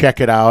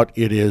 check it out.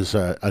 It is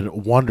a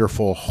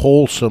wonderful,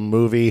 wholesome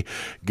movie.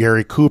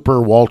 Gary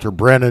Cooper, Walter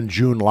Brennan,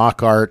 June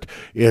Lockhart.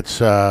 It's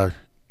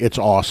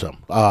awesome.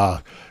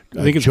 I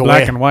think it's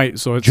black and white,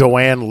 so it's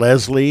Joanne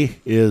Leslie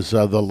is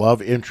the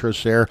love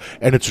interest there,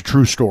 and it's a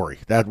true story.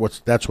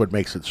 That's what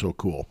makes it so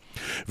cool.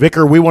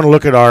 Vicar, we want to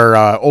look at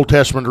our Old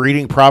Testament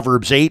reading,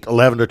 Proverbs 8,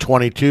 11 to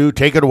 22.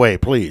 Take it away,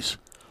 please.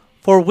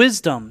 For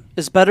wisdom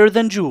is better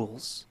than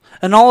jewels,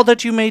 and all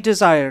that you may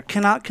desire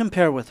cannot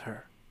compare with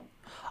her.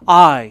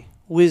 I,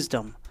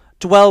 wisdom,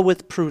 dwell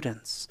with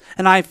prudence,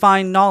 and I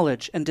find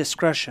knowledge and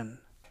discretion.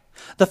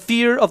 The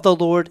fear of the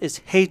Lord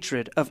is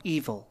hatred of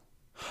evil.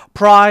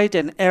 Pride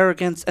and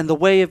arrogance and the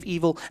way of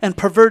evil and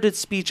perverted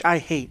speech I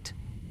hate.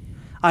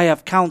 I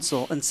have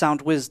counsel and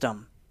sound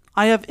wisdom.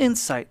 I have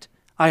insight.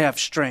 I have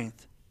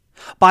strength.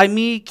 By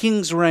me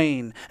kings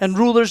reign, and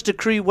rulers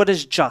decree what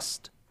is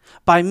just.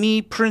 By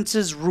me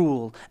princes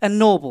rule, and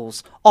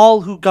nobles,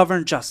 all who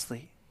govern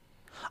justly.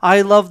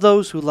 I love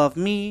those who love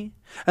me,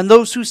 and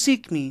those who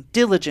seek me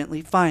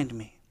diligently find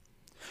me.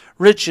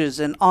 Riches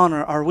and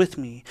honor are with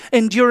me,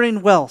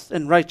 enduring wealth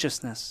and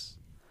righteousness.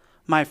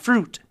 My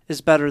fruit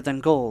is better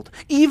than gold,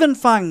 even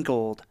fine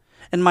gold,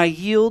 and my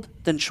yield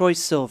than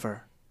choice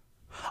silver.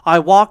 I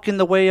walk in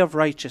the way of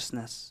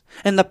righteousness,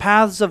 in the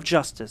paths of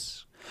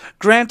justice,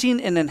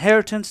 granting an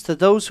inheritance to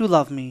those who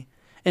love me,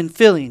 and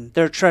filling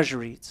their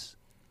treasuries.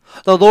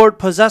 The Lord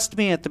possessed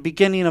me at the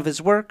beginning of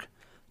his work,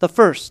 the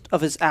first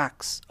of his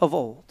acts of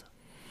old.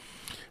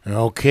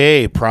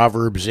 Okay,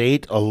 Proverbs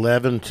 8,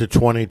 11 to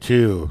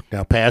 22.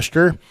 Now,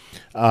 Pastor,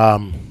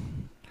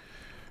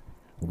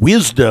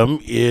 wisdom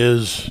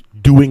is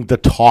doing the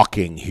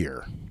talking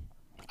here.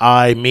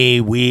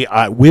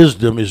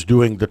 Wisdom is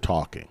doing the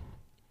talking.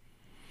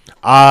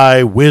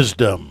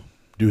 Wisdom,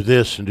 do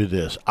this and do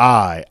this.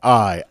 I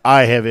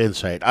have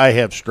insight. I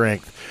have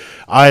strength.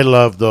 I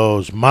love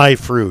those. My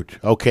fruit.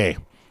 Okay.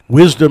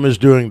 Wisdom is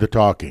doing the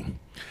talking.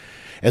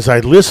 As I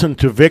listened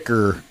to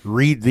Vicar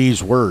read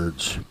these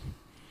words,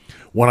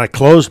 when I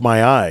closed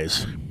my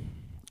eyes,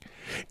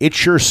 it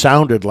sure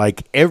sounded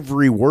like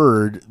every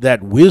word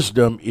that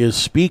wisdom is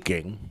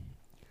speaking,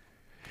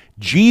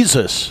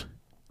 Jesus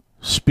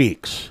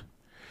speaks.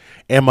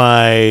 Am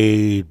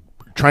I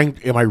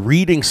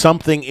reading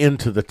something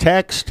into the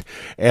text?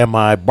 Am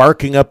I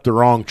barking up the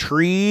wrong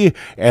tree?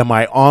 Am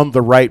I on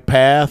the right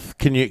path?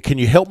 Can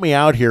you help me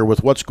out here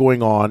with what's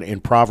going on in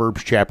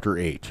Proverbs chapter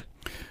 8?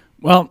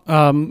 Well,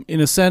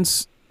 in a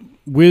sense,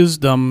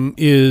 wisdom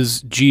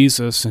is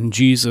Jesus, and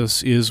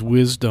Jesus is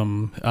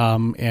wisdom,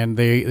 and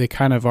they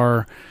kind of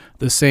are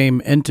the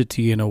same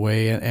entity in a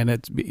way, and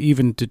it's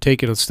even to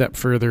take it a step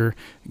further,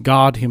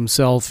 God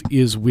himself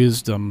is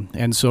wisdom,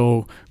 and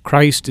so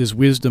Christ is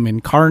wisdom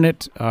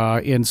incarnate,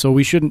 and so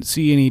we shouldn't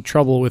see any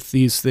trouble with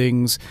these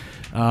things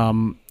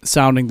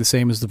sounding the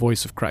same as the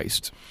voice of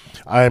Christ.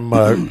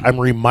 I'm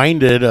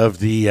reminded of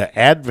the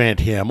Advent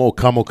hymn, O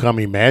come,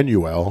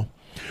 Emmanuel.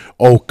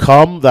 O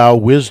come, thou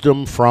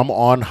wisdom from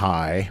on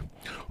high,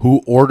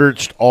 who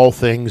orderedst all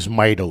things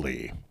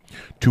mightily.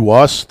 To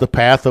us the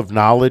path of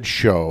knowledge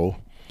show,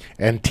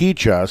 and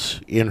teach us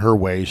in her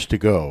ways to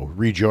go.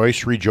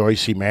 Rejoice,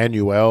 rejoice,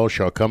 Emmanuel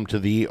shall come to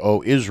thee,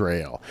 O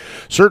Israel.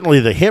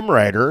 Certainly the hymn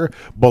writer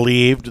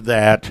believed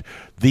that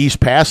these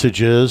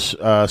passages,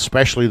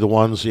 especially the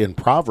ones in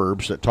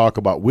Proverbs that talk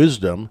about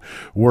wisdom,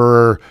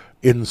 were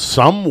in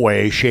some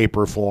way, shape,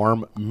 or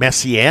form,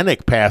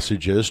 messianic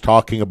passages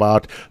talking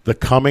about the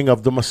coming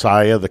of the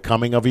Messiah, the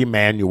coming of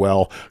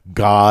Emmanuel,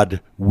 God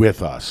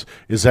with us.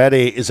 Is that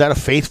a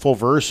faithful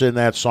verse in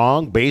that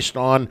song based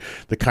on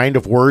the kind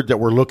of word that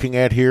we're looking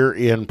at here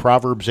in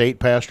Proverbs 8,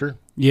 Pastor?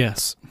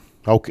 Yes.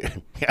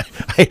 Okay.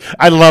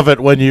 I love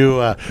it when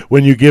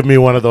you give me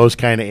one of those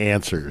kind of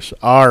answers.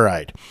 All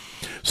right.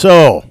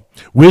 So,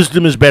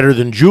 wisdom is better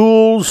than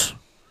jewels,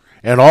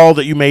 and all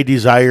that you may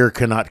desire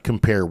cannot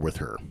compare with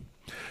her.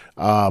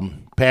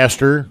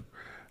 Pastor,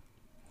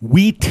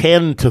 we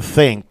tend to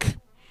think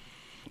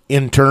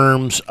in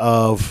terms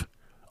of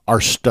our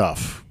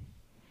stuff,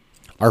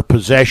 our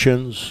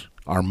possessions,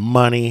 our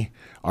money,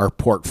 our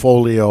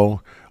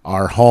portfolio,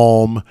 our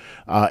home,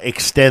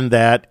 extend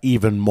that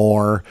even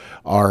more,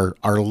 our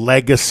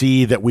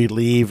legacy that we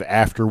leave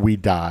after we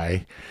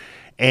die.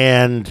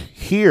 And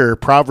here,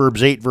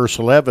 Proverbs 8, verse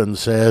 11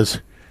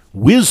 says,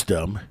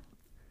 wisdom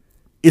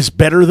is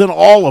better than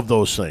all of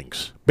those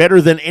things,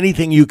 better than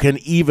anything you can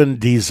even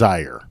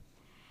desire.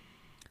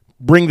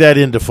 Bring that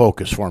into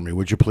focus for me,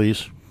 would you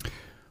please?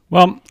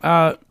 Well,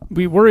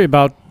 we worry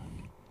about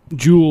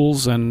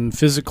jewels and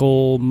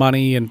physical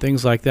money and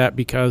things like that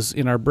because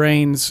in our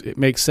brains it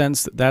makes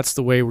sense that that's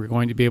the way we're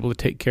going to be able to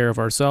take care of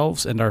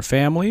ourselves and our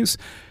families.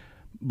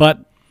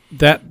 But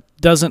that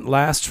doesn't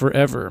last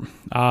forever.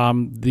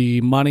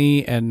 The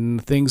money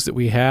and things that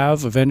we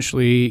have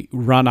eventually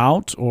run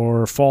out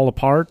or fall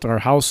apart. Our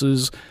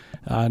houses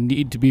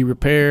need to be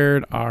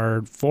repaired.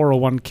 Our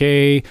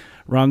 401k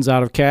runs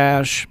out of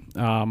cash.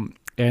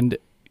 And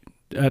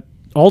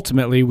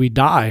ultimately we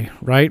die,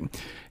 right?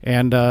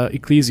 And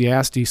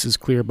Ecclesiastes is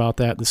clear about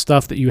that. The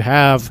stuff that you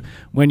have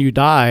when you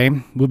die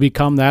will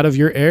become that of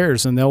your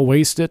heirs, and they'll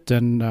waste it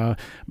and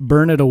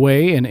burn it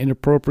away in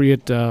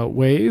inappropriate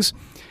ways.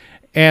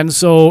 And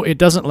so it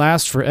doesn't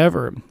last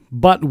forever.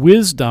 But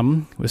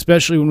wisdom,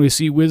 especially when we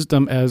see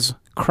wisdom as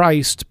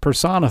Christ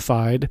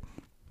personified,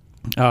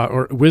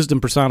 or wisdom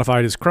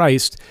personified as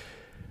Christ,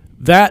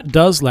 that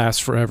does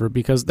last forever,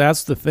 because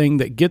that's the thing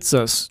that gets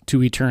us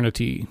to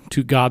eternity,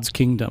 to God's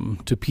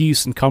kingdom, to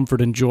peace and comfort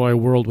and joy, a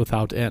world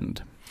without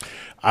end.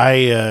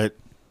 I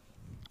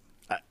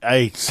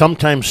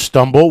sometimes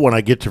stumble when I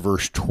get to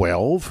verse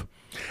 12.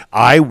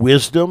 I,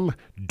 wisdom,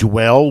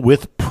 dwell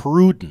with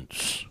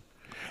prudence,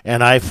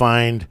 and I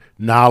find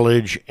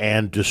knowledge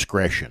and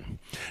discretion.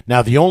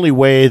 Now, the only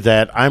way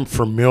that I'm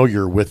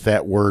familiar with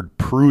that word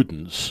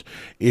prudence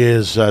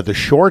is the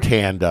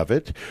shorthand of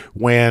it.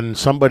 When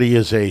somebody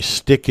is a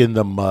stick in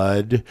the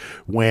mud,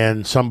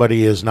 when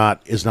somebody is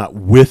not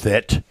with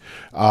it,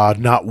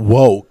 not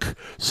woke,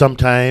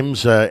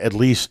 sometimes, at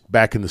least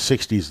back in the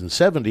 60s and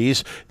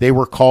 70s, they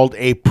were called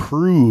a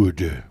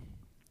prude.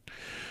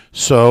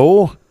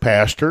 So,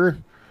 Pastor,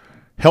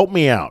 help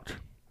me out.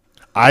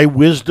 I,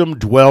 wisdom,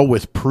 dwell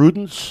with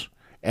prudence,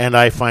 and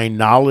I find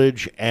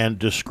knowledge and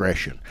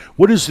discretion.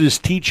 What is this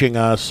teaching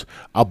us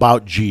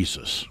about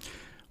Jesus?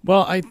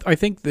 Well, I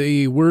think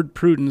the word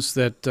prudence,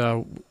 that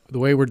the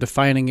way we're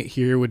defining it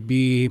here, would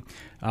be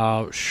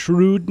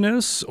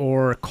shrewdness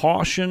or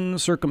caution,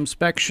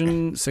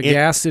 circumspection,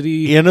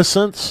 sagacity.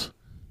 Innocence?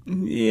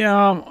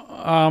 Yeah,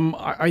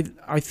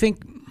 I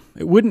think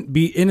it wouldn't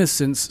be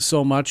innocence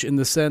so much, in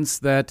the sense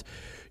that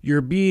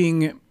you're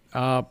being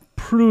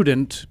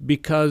prudent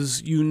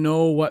because you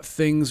know what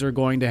things are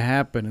going to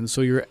happen, and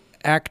so you're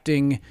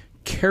acting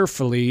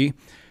carefully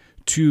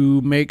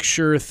to make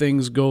sure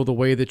things go the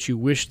way that you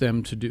wish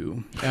them to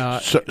do.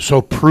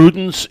 So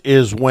prudence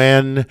is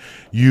when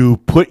you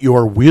put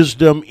your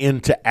wisdom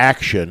into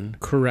action.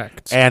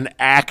 Correct. And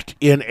act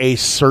in a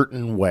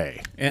certain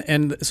way.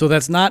 And so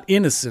that's not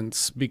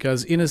innocence,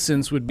 because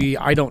innocence would be,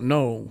 I don't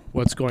know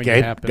what's going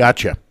to happen.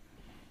 Gotcha.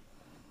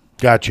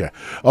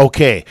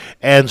 Okay.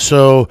 And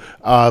so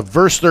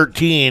verse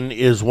 13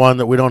 is one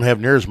that we don't have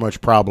near as much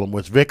problem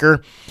with,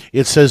 Vicar.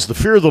 It says, the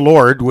fear of the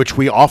Lord, which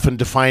we often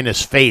define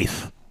as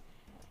faith.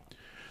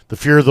 The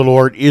fear of the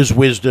Lord is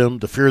wisdom.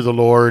 The fear of the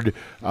Lord,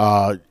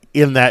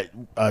 in that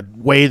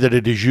way that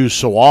it is used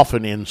so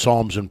often in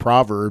Psalms and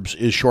Proverbs,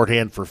 is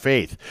shorthand for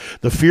faith.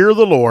 The fear of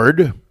the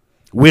Lord,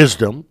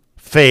 wisdom,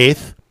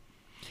 faith,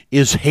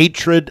 is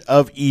hatred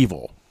of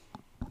evil.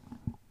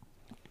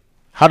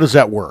 How does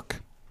that work?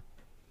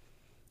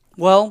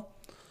 Well,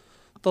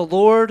 the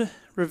Lord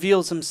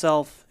reveals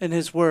himself in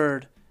his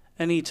word,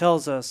 and he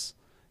tells us,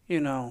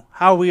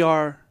 how we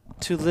are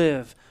to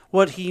live,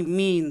 what he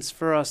means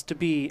for us to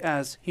be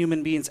as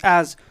human beings,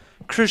 as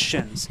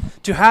Christians,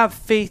 to have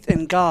faith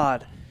in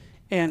God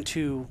and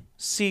to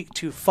seek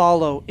to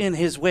follow in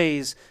his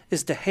ways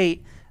is to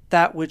hate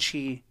that which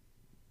he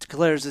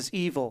declares as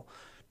evil.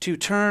 To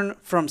turn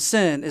from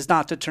sin is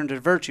not to turn to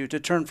virtue. To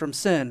turn from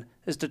sin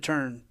is to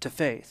turn to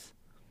faith.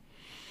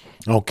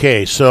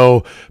 Okay,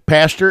 so,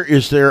 Pastor,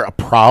 is there a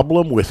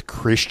problem with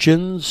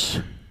Christians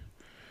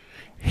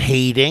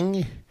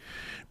hating?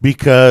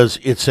 Because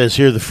it says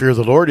here, the fear of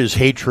the Lord is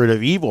hatred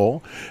of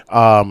evil.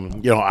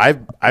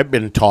 I've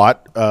been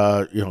taught, we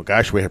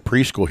had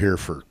preschool here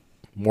for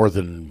more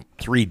than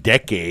 3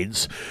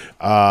 decades.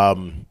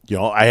 I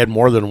had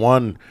more than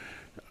one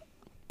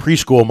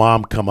preschool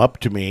mom come up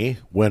to me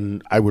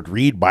when I would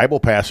read Bible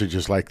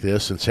passages like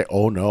this and say,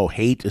 oh no,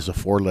 hate is a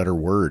 4-letter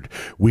word.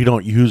 We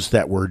don't use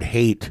that word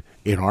hate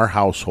in our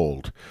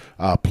household.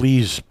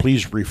 Please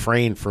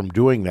refrain from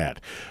doing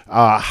that.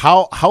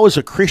 How is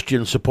a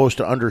Christian supposed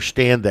to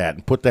understand that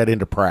and put that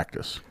into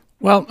practice?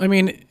 Well,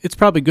 it's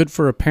probably good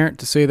for a parent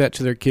to say that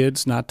to their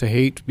kids, not to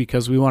hate,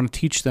 because we want to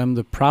teach them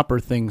the proper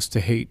things to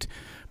hate.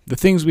 The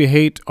things we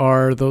hate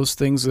are those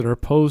things that are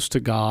opposed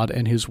to God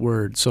and his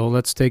word. So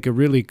let's take a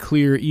really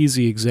clear,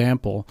 easy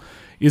example.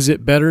 Is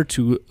it better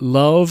to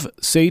love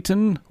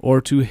Satan or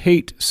to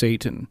hate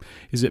Satan?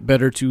 Is it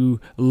better to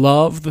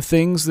love the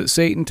things that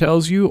Satan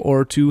tells you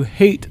or to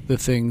hate the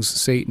things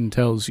Satan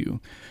tells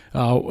you?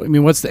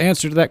 What's the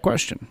answer to that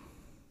question?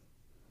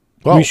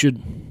 Well, we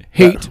should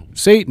hate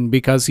Satan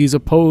because he's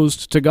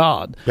opposed to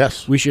God.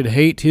 Yes. We should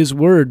hate his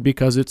word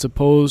because it's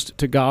opposed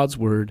to God's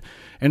word.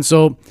 And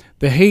so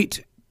the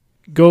hate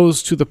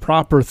goes to the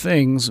proper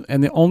things,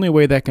 and the only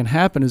way that can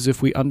happen is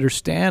if we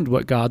understand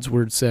what God's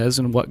word says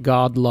and what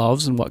God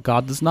loves and what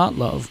God does not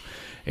love.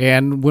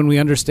 And when we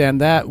understand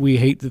that, we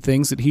hate the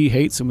things that he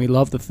hates and we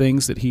love the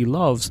things that he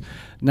loves.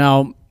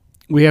 Now,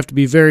 we have to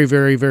be very,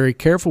 very, very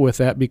careful with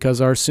that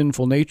because our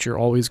sinful nature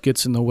always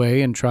gets in the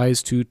way and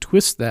tries to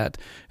twist that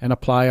and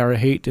apply our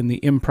hate in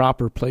the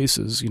improper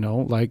places,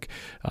 like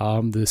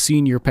the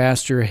senior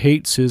pastor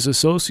hates his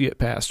associate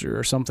pastor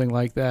or something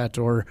like that,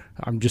 or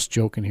I'm just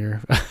joking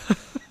here.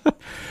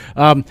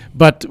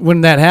 But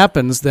when that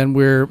happens, then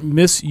we're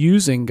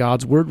misusing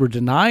God's word, we're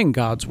denying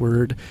God's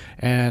word,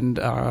 and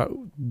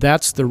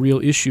that's the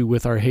real issue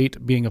with our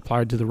hate being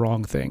applied to the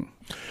wrong thing.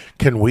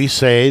 Can we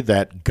say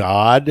that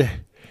God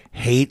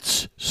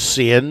hates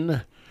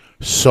sin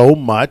so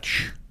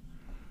much,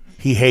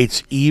 he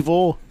hates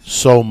evil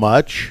so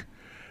much,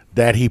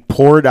 that he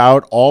poured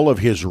out all of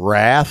his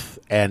wrath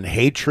and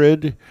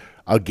hatred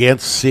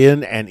against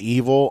sin and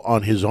evil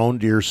on his own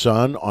dear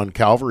son on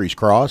Calvary's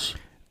cross?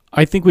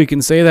 I think we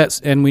can say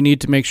that, and we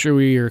need to make sure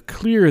we are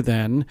clear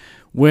then,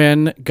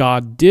 when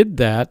God did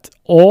that,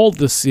 all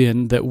the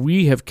sin that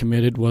we have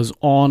committed was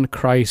on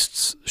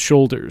Christ's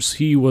shoulders.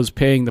 He was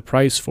paying the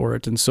price for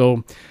it. And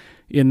so,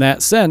 in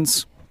that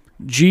sense,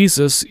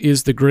 Jesus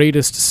is the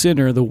greatest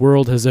sinner the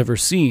world has ever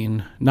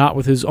seen, not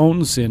with his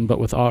own sin, but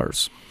with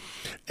ours.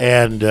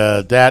 And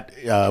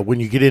when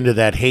you get into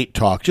that hate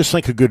talk, just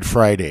think of Good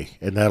Friday,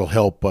 and that'll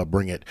help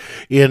bring it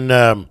in.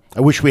 I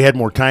wish we had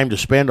more time to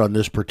spend on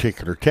this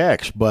particular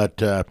text,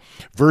 but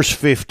verse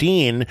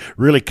 15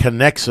 really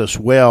connects us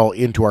well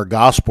into our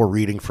gospel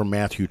reading from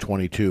Matthew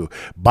 22.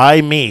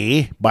 By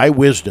me, by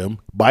wisdom,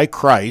 by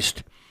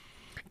Christ,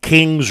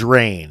 kings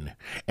reign,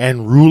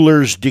 and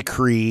rulers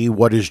decree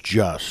what is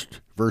just.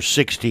 Verse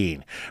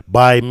 16,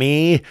 by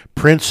me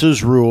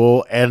princes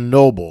rule and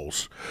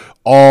nobles,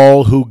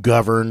 all who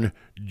govern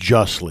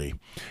justly.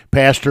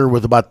 Pastor,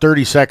 with about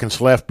 30 seconds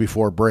left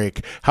before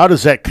break, how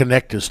does that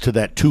connect us to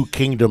that two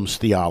kingdoms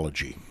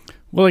theology?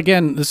 Well,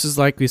 again, this is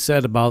like we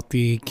said about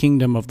the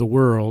kingdom of the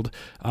world,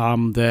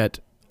 that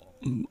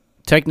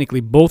technically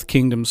both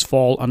kingdoms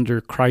fall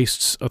under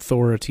Christ's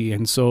authority.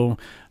 And so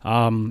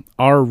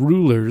our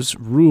rulers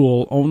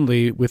rule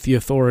only with the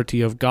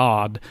authority of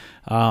God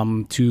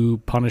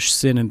to punish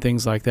sin and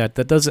things like that.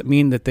 That doesn't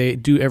mean that they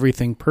do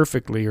everything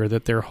perfectly or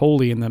that they're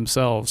holy in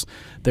themselves.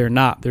 They're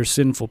not. They're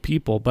sinful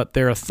people. But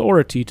their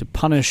authority to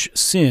punish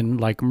sin,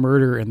 like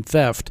murder and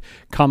theft,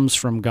 comes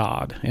from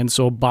God. And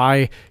so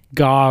by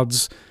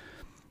God's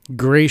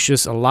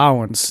gracious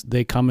allowance,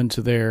 they come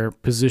into their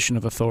position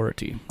of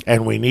authority.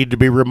 And we need to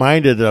be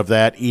reminded of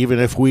that even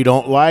if we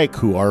don't like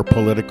who our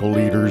political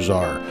leaders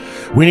are.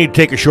 We need to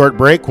take a short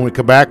break. When we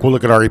come back, we'll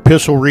look at our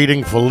epistle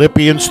reading,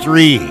 Philippians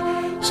 3,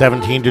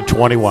 17 to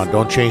 21.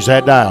 Don't change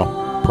that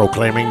dial.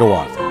 Proclaiming the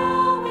One.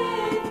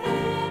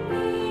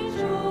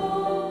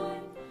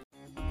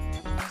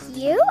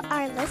 You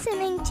are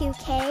listening to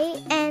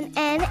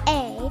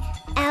KNNA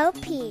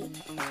LP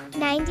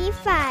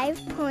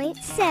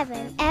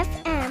 95.7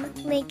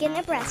 FM, Lincoln,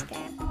 Nebraska.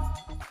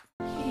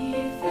 He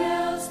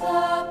fills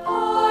the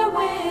poor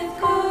with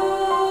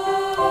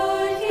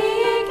good.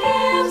 He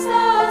gives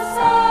the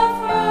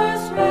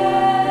sufferers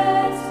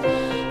rest.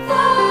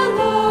 The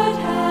Lord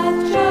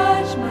hath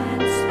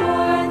judgments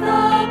for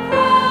the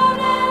proud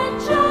and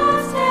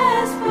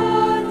justice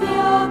for the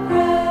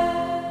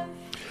oppressed.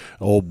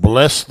 Oh,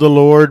 bless the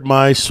Lord,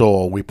 my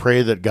soul. We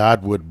pray that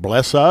God would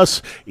bless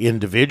us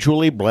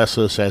individually, bless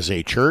us as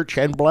a church,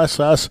 and bless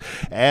us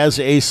as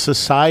a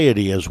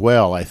society as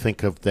well. I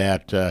think of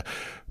that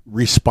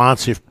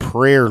responsive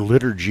prayer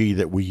liturgy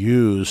that we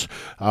use.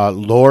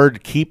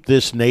 Lord, keep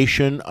this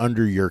nation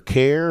under your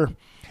care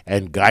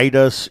and guide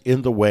us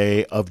in the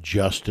way of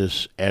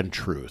justice and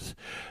truth.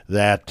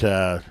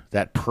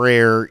 That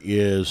prayer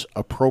is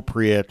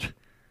appropriate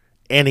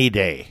any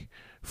day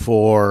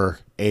for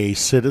a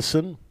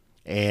citizen.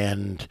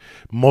 And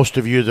most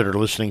of you that are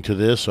listening to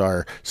this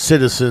are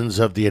citizens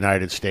of the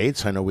United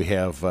States. I know we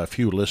have a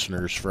few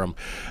listeners from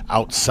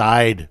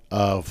outside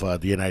of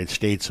the United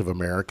States of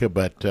America,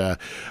 but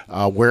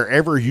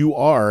wherever you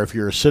are, if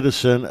you're a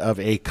citizen of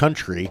a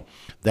country,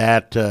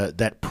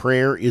 that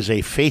prayer is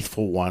a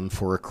faithful one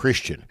for a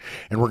Christian.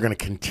 And we're going to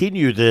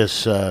continue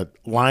this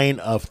line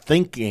of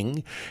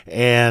thinking,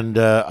 and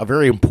a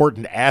very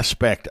important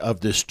aspect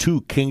of this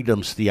two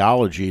kingdoms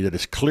theology that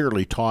is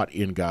clearly taught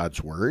in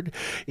God's Word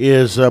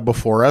is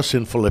before us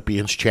in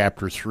Philippians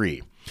chapter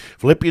 3.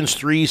 Philippians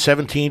 3,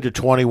 17 to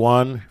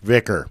 21,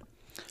 Vicar.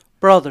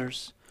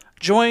 Brothers,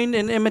 join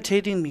in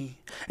imitating me,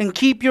 and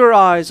keep your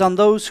eyes on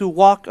those who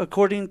walk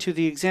according to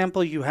the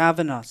example you have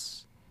in us.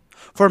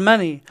 For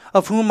many,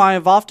 of whom I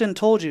have often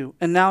told you,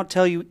 and now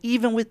tell you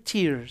even with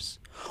tears,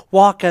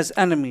 walk as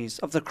enemies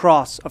of the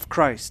cross of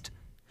Christ.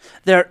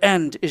 Their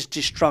end is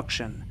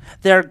destruction.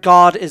 Their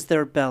God is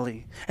their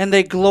belly, and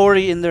they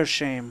glory in their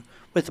shame,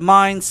 with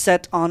minds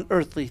set on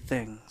earthly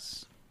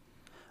things.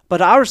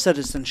 But our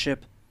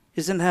citizenship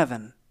is in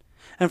heaven,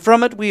 and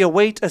from it we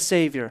await a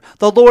Savior,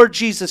 the Lord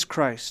Jesus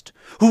Christ,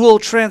 who will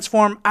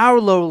transform our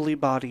lowly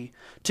body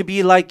to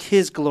be like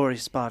his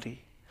glorious body,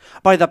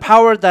 by the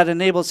power that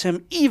enables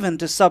him even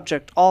to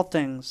subject all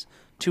things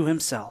to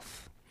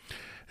himself.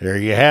 There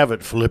you have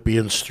it,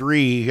 Philippians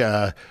 3.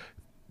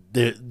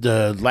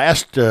 the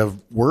last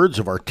words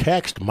of our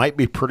text might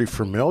be pretty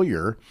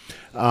familiar.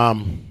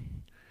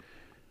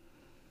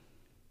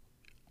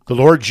 The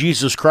Lord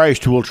Jesus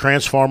Christ, who will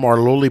transform our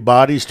lowly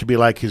bodies to be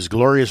like his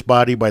glorious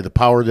body by the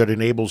power that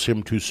enables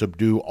him to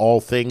subdue all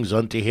things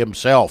unto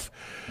himself.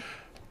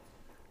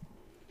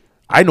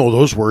 I know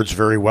those words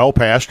very well,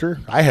 Pastor.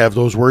 I have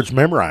those words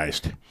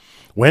memorized.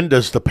 When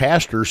does the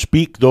pastor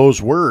speak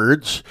those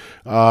words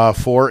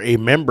for a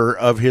member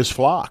of his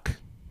flock?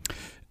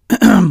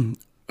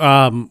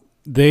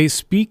 They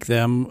speak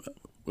them.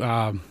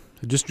 I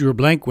just drew a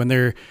blank when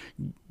they're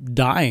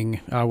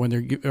dying.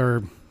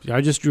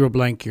 I just drew a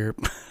blank here.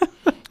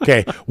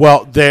 Okay,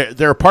 well,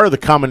 they're a part of the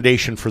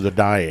commendation for the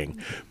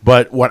dying,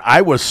 but what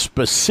I was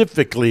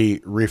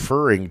specifically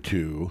referring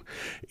to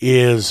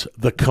is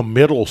the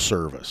committal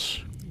service.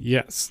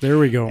 Yes, there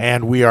we go.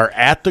 And we are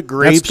at the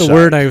graveside. That's the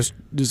word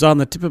was on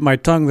the tip of my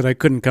tongue that I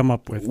couldn't come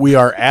up with. We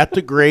are at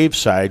the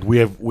graveside. We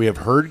have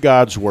heard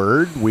God's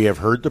word. We have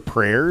heard the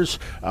prayers.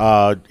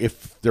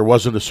 If there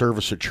wasn't a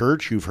service at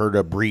church, you've heard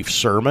a brief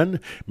sermon,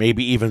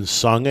 maybe even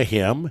sung a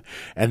hymn,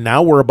 and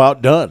now we're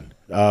about done.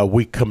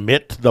 We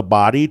commit the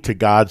body to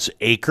God's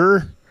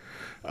acre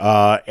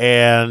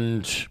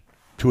and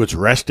to its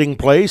resting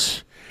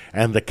place,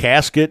 and the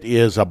casket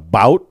is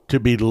about to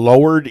be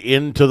lowered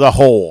into the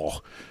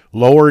hole,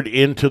 lowered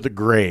into the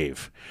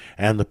grave.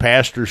 And the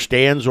pastor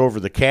stands over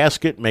the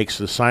casket, makes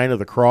the sign of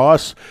the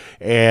cross,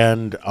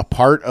 and a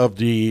part of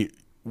the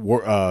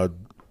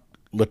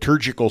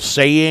liturgical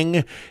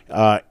saying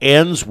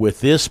ends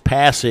with this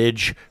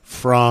passage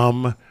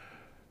from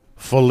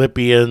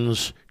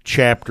Philippians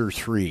chapter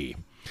 3.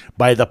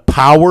 By the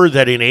power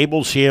that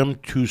enables him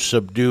to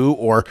subdue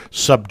or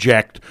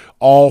subject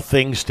all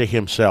things to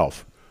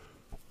himself.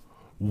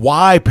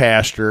 Why,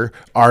 Pastor,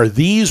 are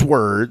these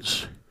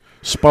words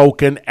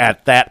spoken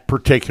at that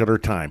particular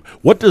time?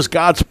 What does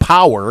God's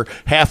power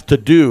have to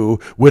do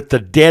with the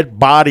dead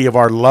body of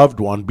our loved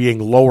one being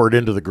lowered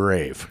into the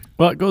grave?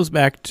 Well, it goes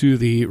back to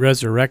the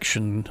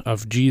resurrection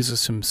of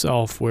Jesus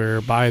himself,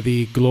 where by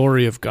the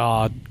glory of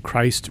God,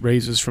 Christ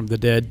raises from the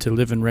dead to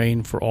live and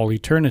reign for all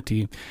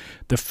eternity,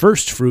 the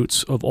first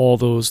fruits of all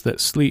those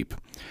that sleep.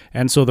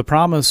 And so the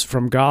promise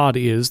from God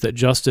is that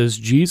just as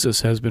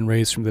Jesus has been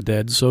raised from the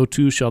dead, so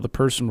too shall the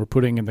person we're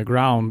putting in the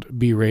ground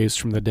be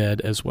raised from the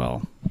dead as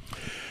well.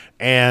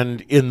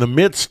 And in the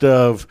midst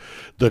of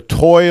the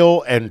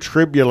toil and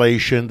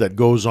tribulation that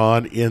goes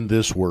on in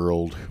this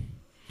world,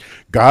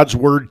 God's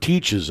word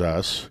teaches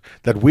us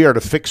that we are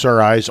to fix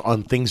our eyes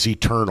on things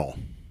eternal.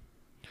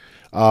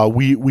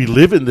 We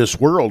live in this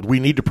world. We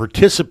need to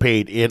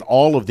participate in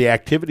all of the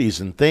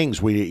activities and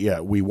things.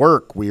 We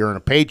work. We earn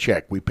a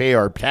paycheck. We pay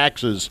our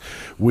taxes.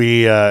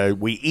 We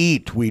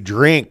eat. We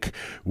drink.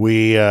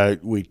 We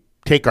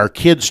take our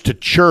kids to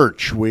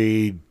church.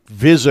 We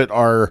visit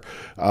our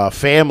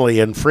family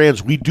and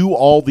friends. We do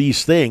all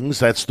these things.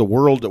 That's the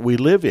world that we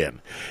live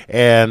in.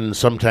 And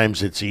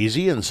sometimes it's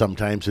easy and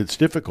sometimes it's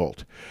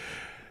difficult.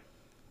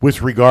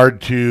 With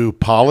regard to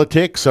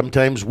politics,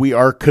 sometimes we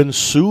are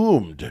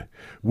consumed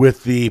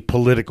with the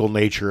political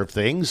nature of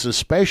things,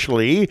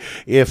 especially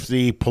if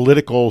the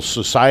political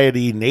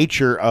society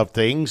nature of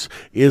things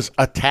is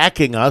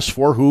attacking us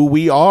for who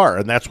we are.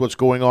 And that's what's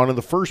going on in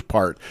the first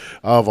part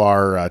of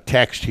our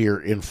text here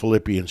in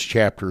Philippians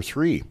chapter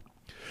 3.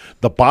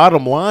 The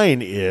bottom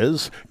line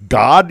is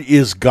God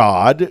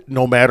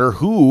no matter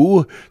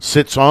who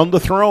sits on the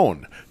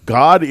throne.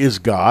 God is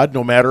God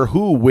no matter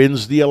who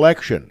wins the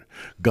election.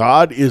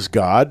 God is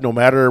God no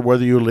matter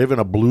whether you live in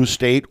a blue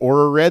state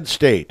or a red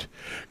state.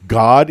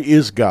 God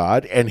is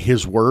God, and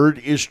his word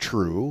is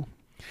true.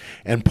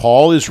 And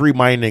Paul is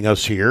reminding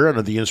us here,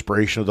 under the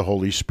inspiration of the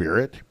Holy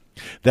Spirit,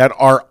 that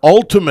our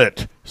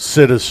ultimate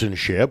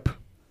citizenship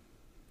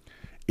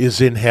is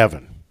in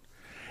heaven.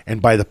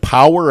 And by the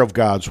power of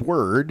God's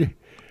word,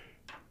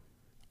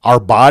 our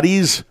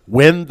bodies,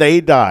 when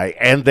they die,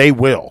 and they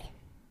will,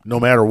 no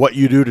matter what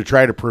you do to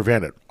try to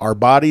prevent it, our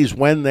bodies,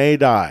 when they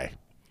die,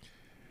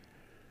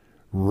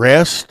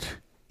 rest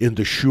in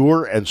the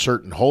sure and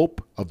certain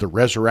hope of the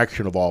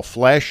resurrection of all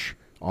flesh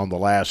on the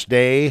last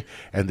day,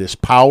 and this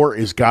power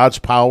is God's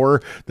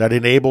power that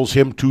enables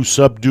him to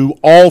subdue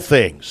all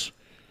things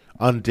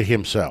unto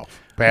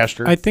himself.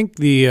 Pastor? I think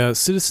the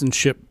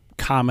citizenship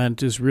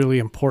comment is really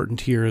important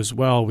here as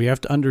well. We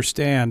have to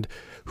understand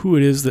who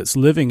it is that's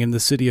living in the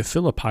city of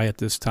Philippi at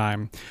this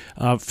time.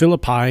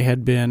 Philippi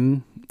had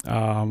been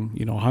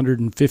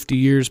 150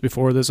 years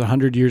before this,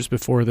 100 years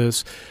before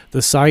this,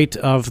 the site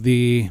of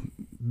the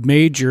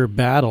major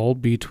battle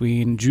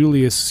between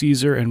Julius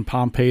Caesar and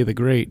Pompey the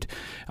Great.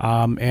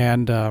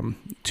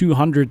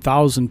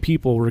 200,000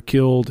 people were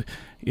killed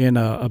in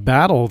a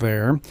battle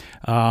there,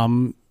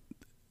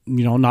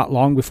 not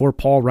long before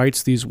Paul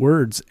writes these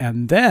words.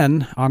 And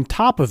then, on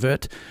top of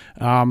it,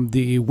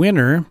 the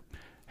winner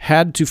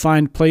had to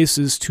find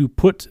places to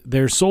put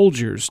their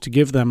soldiers, to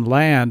give them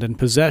land and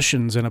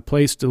possessions and a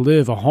place to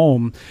live, a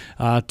home,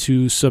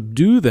 to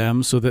subdue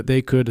them so that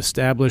they could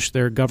establish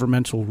their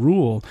governmental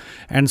rule.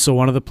 And so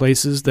one of the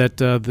places that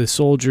the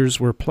soldiers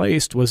were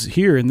placed was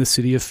here in the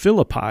city of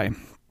Philippi.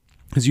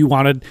 because you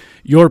wanted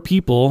your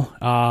people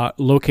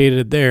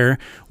located there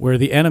where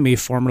the enemy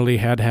formerly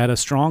had a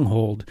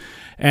stronghold.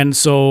 And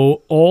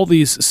so all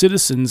these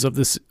citizens of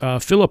this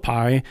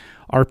Philippi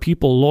are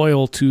people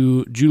loyal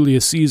to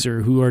Julius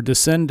Caesar, who are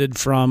descended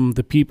from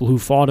the people who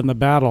fought in the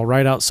battle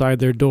right outside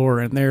their door,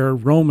 and they're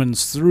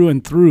Romans through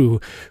and through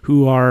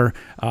who are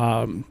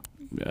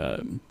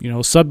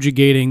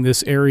subjugating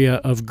this area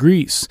of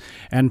Greece.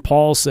 And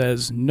Paul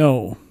says,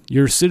 no,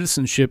 your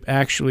citizenship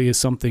actually is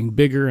something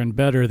bigger and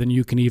better than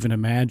you can even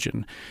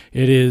imagine.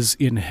 It is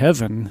in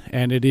heaven,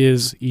 and it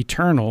is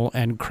eternal,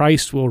 and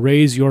Christ will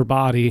raise your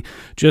body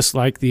just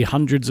like the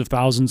hundreds of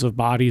thousands of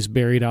bodies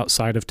buried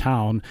outside of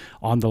town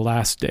on the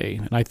last day.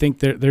 And I think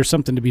there's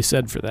something to be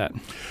said for that.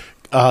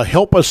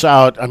 Help us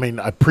out. I mean,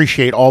 I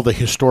appreciate all the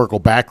historical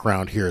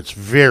background here. It's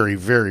very,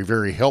 very,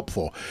 very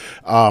helpful.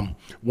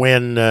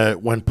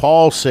 When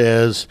Paul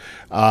says,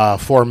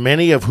 for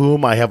many of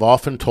whom I have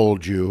often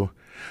told you,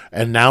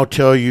 and now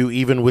tell you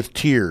even with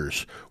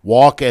tears,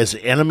 walk as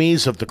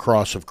enemies of the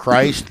cross of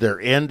Christ.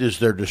 Their end is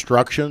their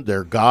destruction.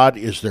 Their God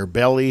is their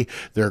belly.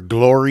 Their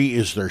glory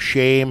is their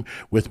shame,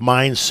 with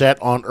minds set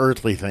on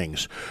earthly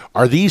things.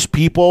 Are these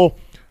people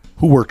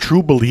who were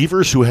true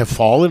believers who have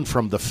fallen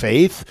from the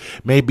faith,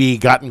 maybe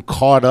gotten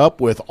caught up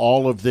with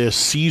all of this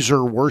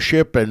Caesar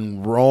worship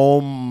and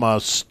Rome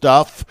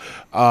stuff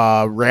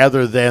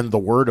rather than the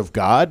Word of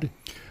God?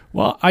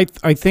 Well, I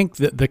think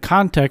that the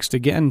context,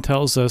 again,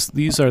 tells us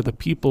these are the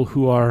people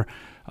who are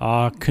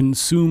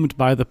consumed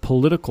by the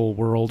political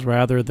world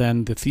rather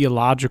than the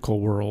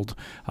theological world,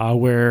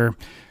 where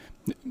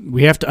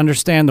we have to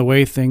understand the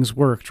way things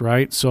worked,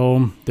 right?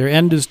 So their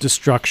end is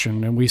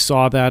destruction, and we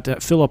saw that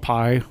at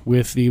Philippi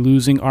with the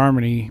losing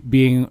army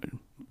being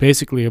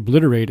basically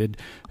obliterated.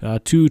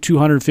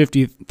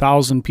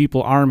 250,000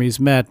 people armies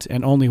met,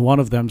 and only one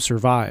of them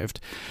survived.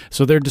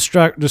 So they're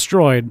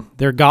destroyed.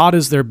 Their God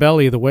is their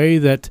belly. The way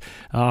that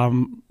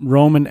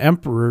Roman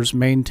emperors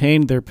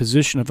maintained their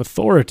position of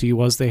authority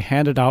was they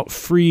handed out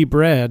free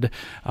bread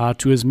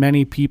to as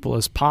many people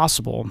as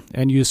possible.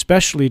 And you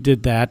especially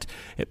did that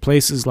at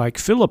places like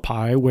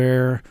Philippi,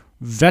 where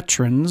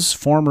veterans,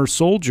 former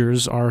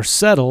soldiers, are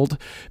settled,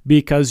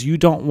 because you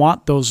don't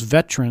want those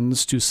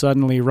veterans to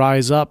suddenly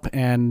rise up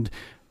and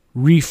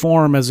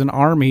reform as an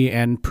army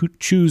and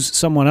choose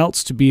someone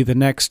else to be the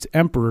next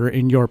emperor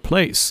in your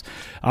place.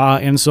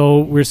 And so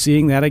we're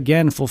seeing that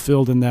again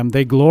fulfilled in them.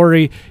 They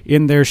glory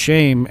in their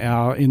shame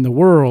in the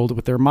world,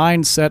 with their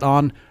mind set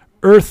on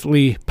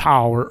earthly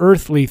power,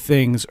 earthly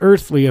things,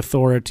 earthly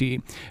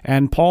authority.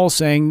 And Paul's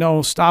saying,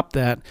 no, stop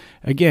that.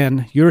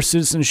 Again, your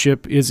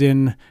citizenship is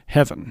in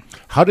heaven.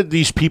 How did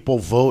these people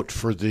vote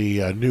for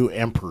the new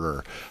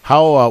emperor?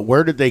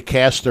 Where did they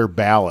cast their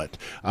ballot?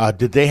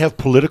 Did they have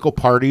political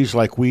parties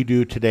like we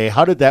do today?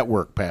 How did that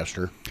work,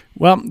 Pastor?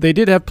 Well, they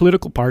did have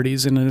political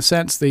parties, and in a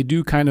sense, they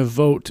do kind of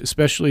vote,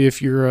 especially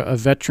if you're a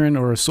veteran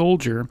or a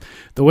soldier.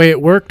 The way it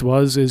worked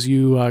is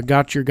you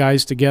got your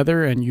guys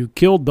together and you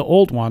killed the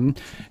old one,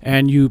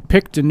 and you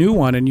picked a new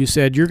one, and you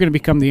said, you're going to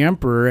become the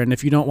emperor, and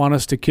if you don't want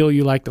us to kill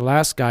you like the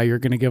last guy, you're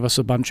going to give us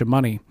a bunch of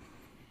money.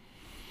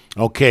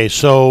 Okay,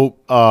 so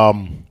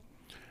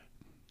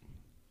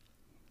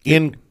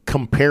in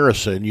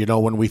comparison,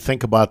 when we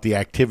think about the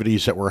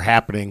activities that were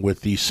happening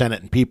with the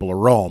Senate and people of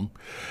Rome,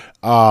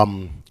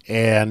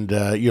 and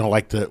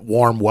like the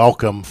warm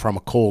welcome from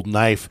a cold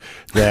knife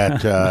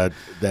that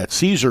that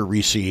Caesar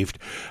received,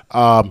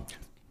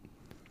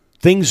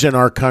 things in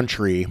our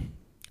country,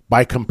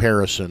 by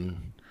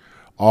comparison,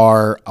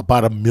 are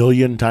about 1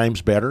 million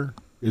times better.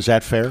 Is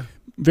that fair?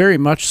 Very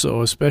much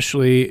so,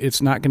 especially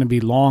it's not going to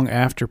be long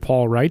after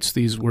Paul writes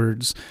these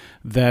words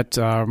that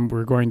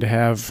we're going to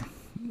have,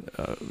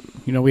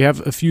 we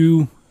have a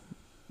few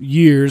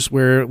years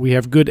where we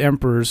have good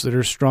emperors that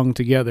are strung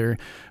together,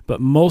 but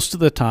most of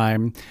the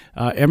time,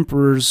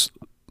 emperors,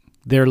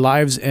 their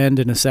lives end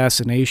in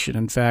assassination.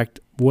 In fact,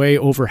 way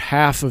over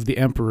half of the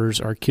emperors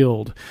are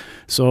killed.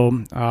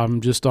 So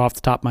just off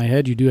the top of my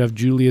head, you do have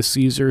Julius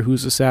Caesar,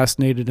 who's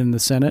assassinated in the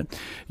Senate.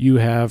 You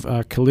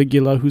have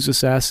Caligula, who's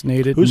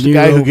assassinated. Who's the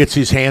guy who gets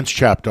his hands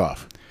chopped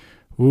off?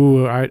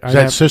 Ooh, Is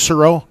that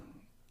Cicero?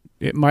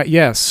 It might,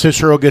 yes.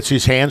 Cicero gets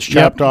his hands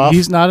chopped off?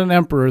 He's not an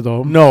emperor,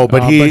 though. No,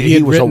 but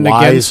he was a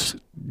wise...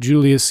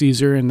 Julius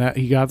Caesar, and that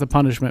he got the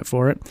punishment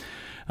for it.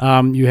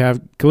 You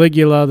have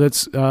Caligula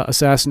that's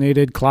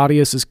assassinated.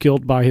 Claudius is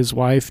killed by his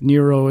wife.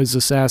 Nero is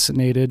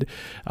assassinated.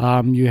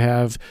 You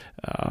have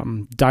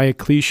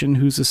Diocletian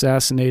who's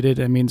assassinated.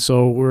 I mean,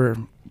 so we're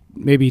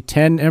maybe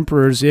 10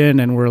 emperors in,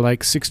 and we're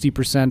like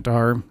 60%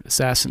 are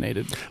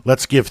assassinated.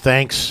 Let's give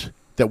thanks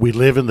that we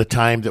live in the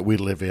time that we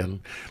live in.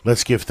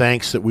 Let's give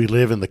thanks that we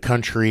live in the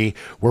country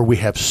where we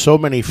have so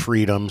many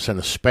freedoms, and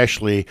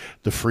especially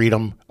the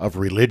freedom of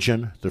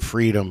religion, the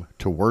freedom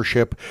to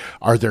worship.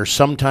 Are there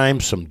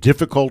sometimes some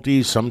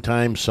difficulties,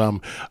 sometimes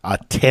some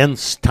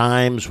tense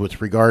times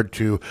with regard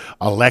to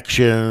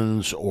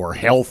elections or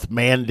health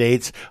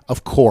mandates?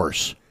 Of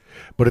course.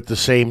 But at the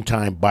same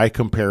time, by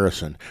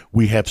comparison,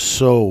 we have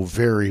so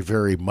very,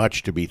 very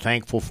much to be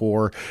thankful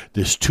for.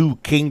 This two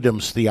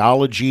kingdoms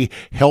theology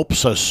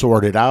helps us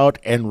sort it out.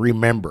 And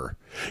remember,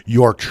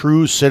 your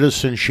true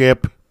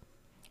citizenship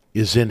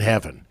is in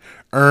heaven,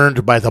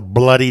 earned by the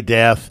bloody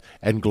death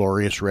and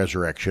glorious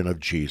resurrection of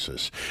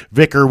Jesus.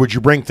 Vicar, would you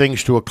bring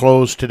things to a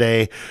close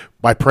today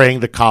by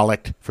praying the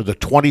collect for the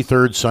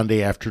 23rd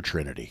Sunday after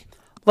Trinity?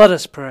 Let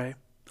us pray.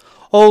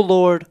 O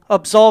Lord,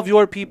 absolve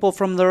your people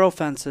from their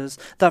offenses,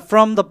 that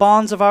from the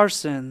bonds of our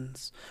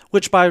sins,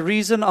 which by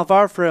reason of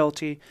our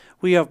frailty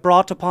we have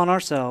brought upon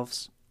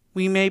ourselves,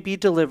 we may be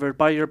delivered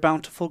by your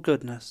bountiful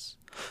goodness.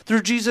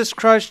 Through Jesus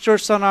Christ, your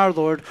Son, our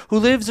Lord, who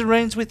lives and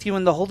reigns with you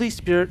in the Holy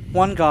Spirit,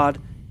 one God,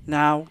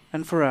 now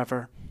and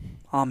forever.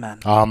 Amen.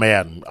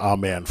 Amen.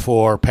 Amen.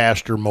 For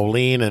Pastor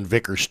Moline and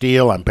Vicar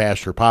Steele, I'm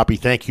Pastor Poppy.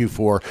 Thank you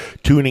for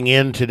tuning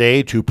in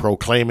today to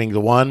Proclaiming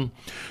the One.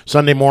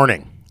 Sunday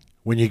morning,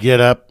 when you get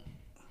up,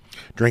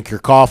 drink your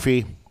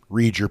coffee,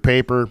 read your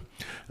paper,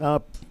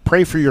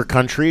 pray for your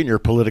country and your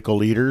political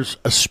leaders,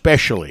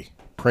 especially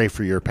pray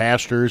for your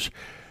pastors,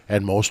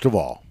 and most of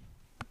all,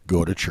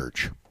 go to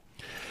church.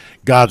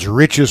 God's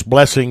richest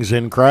blessings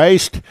in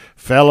Christ,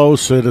 fellow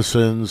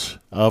citizens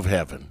of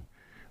heaven.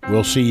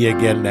 We'll see you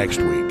again next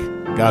week.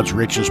 God's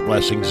richest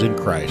blessings in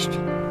Christ.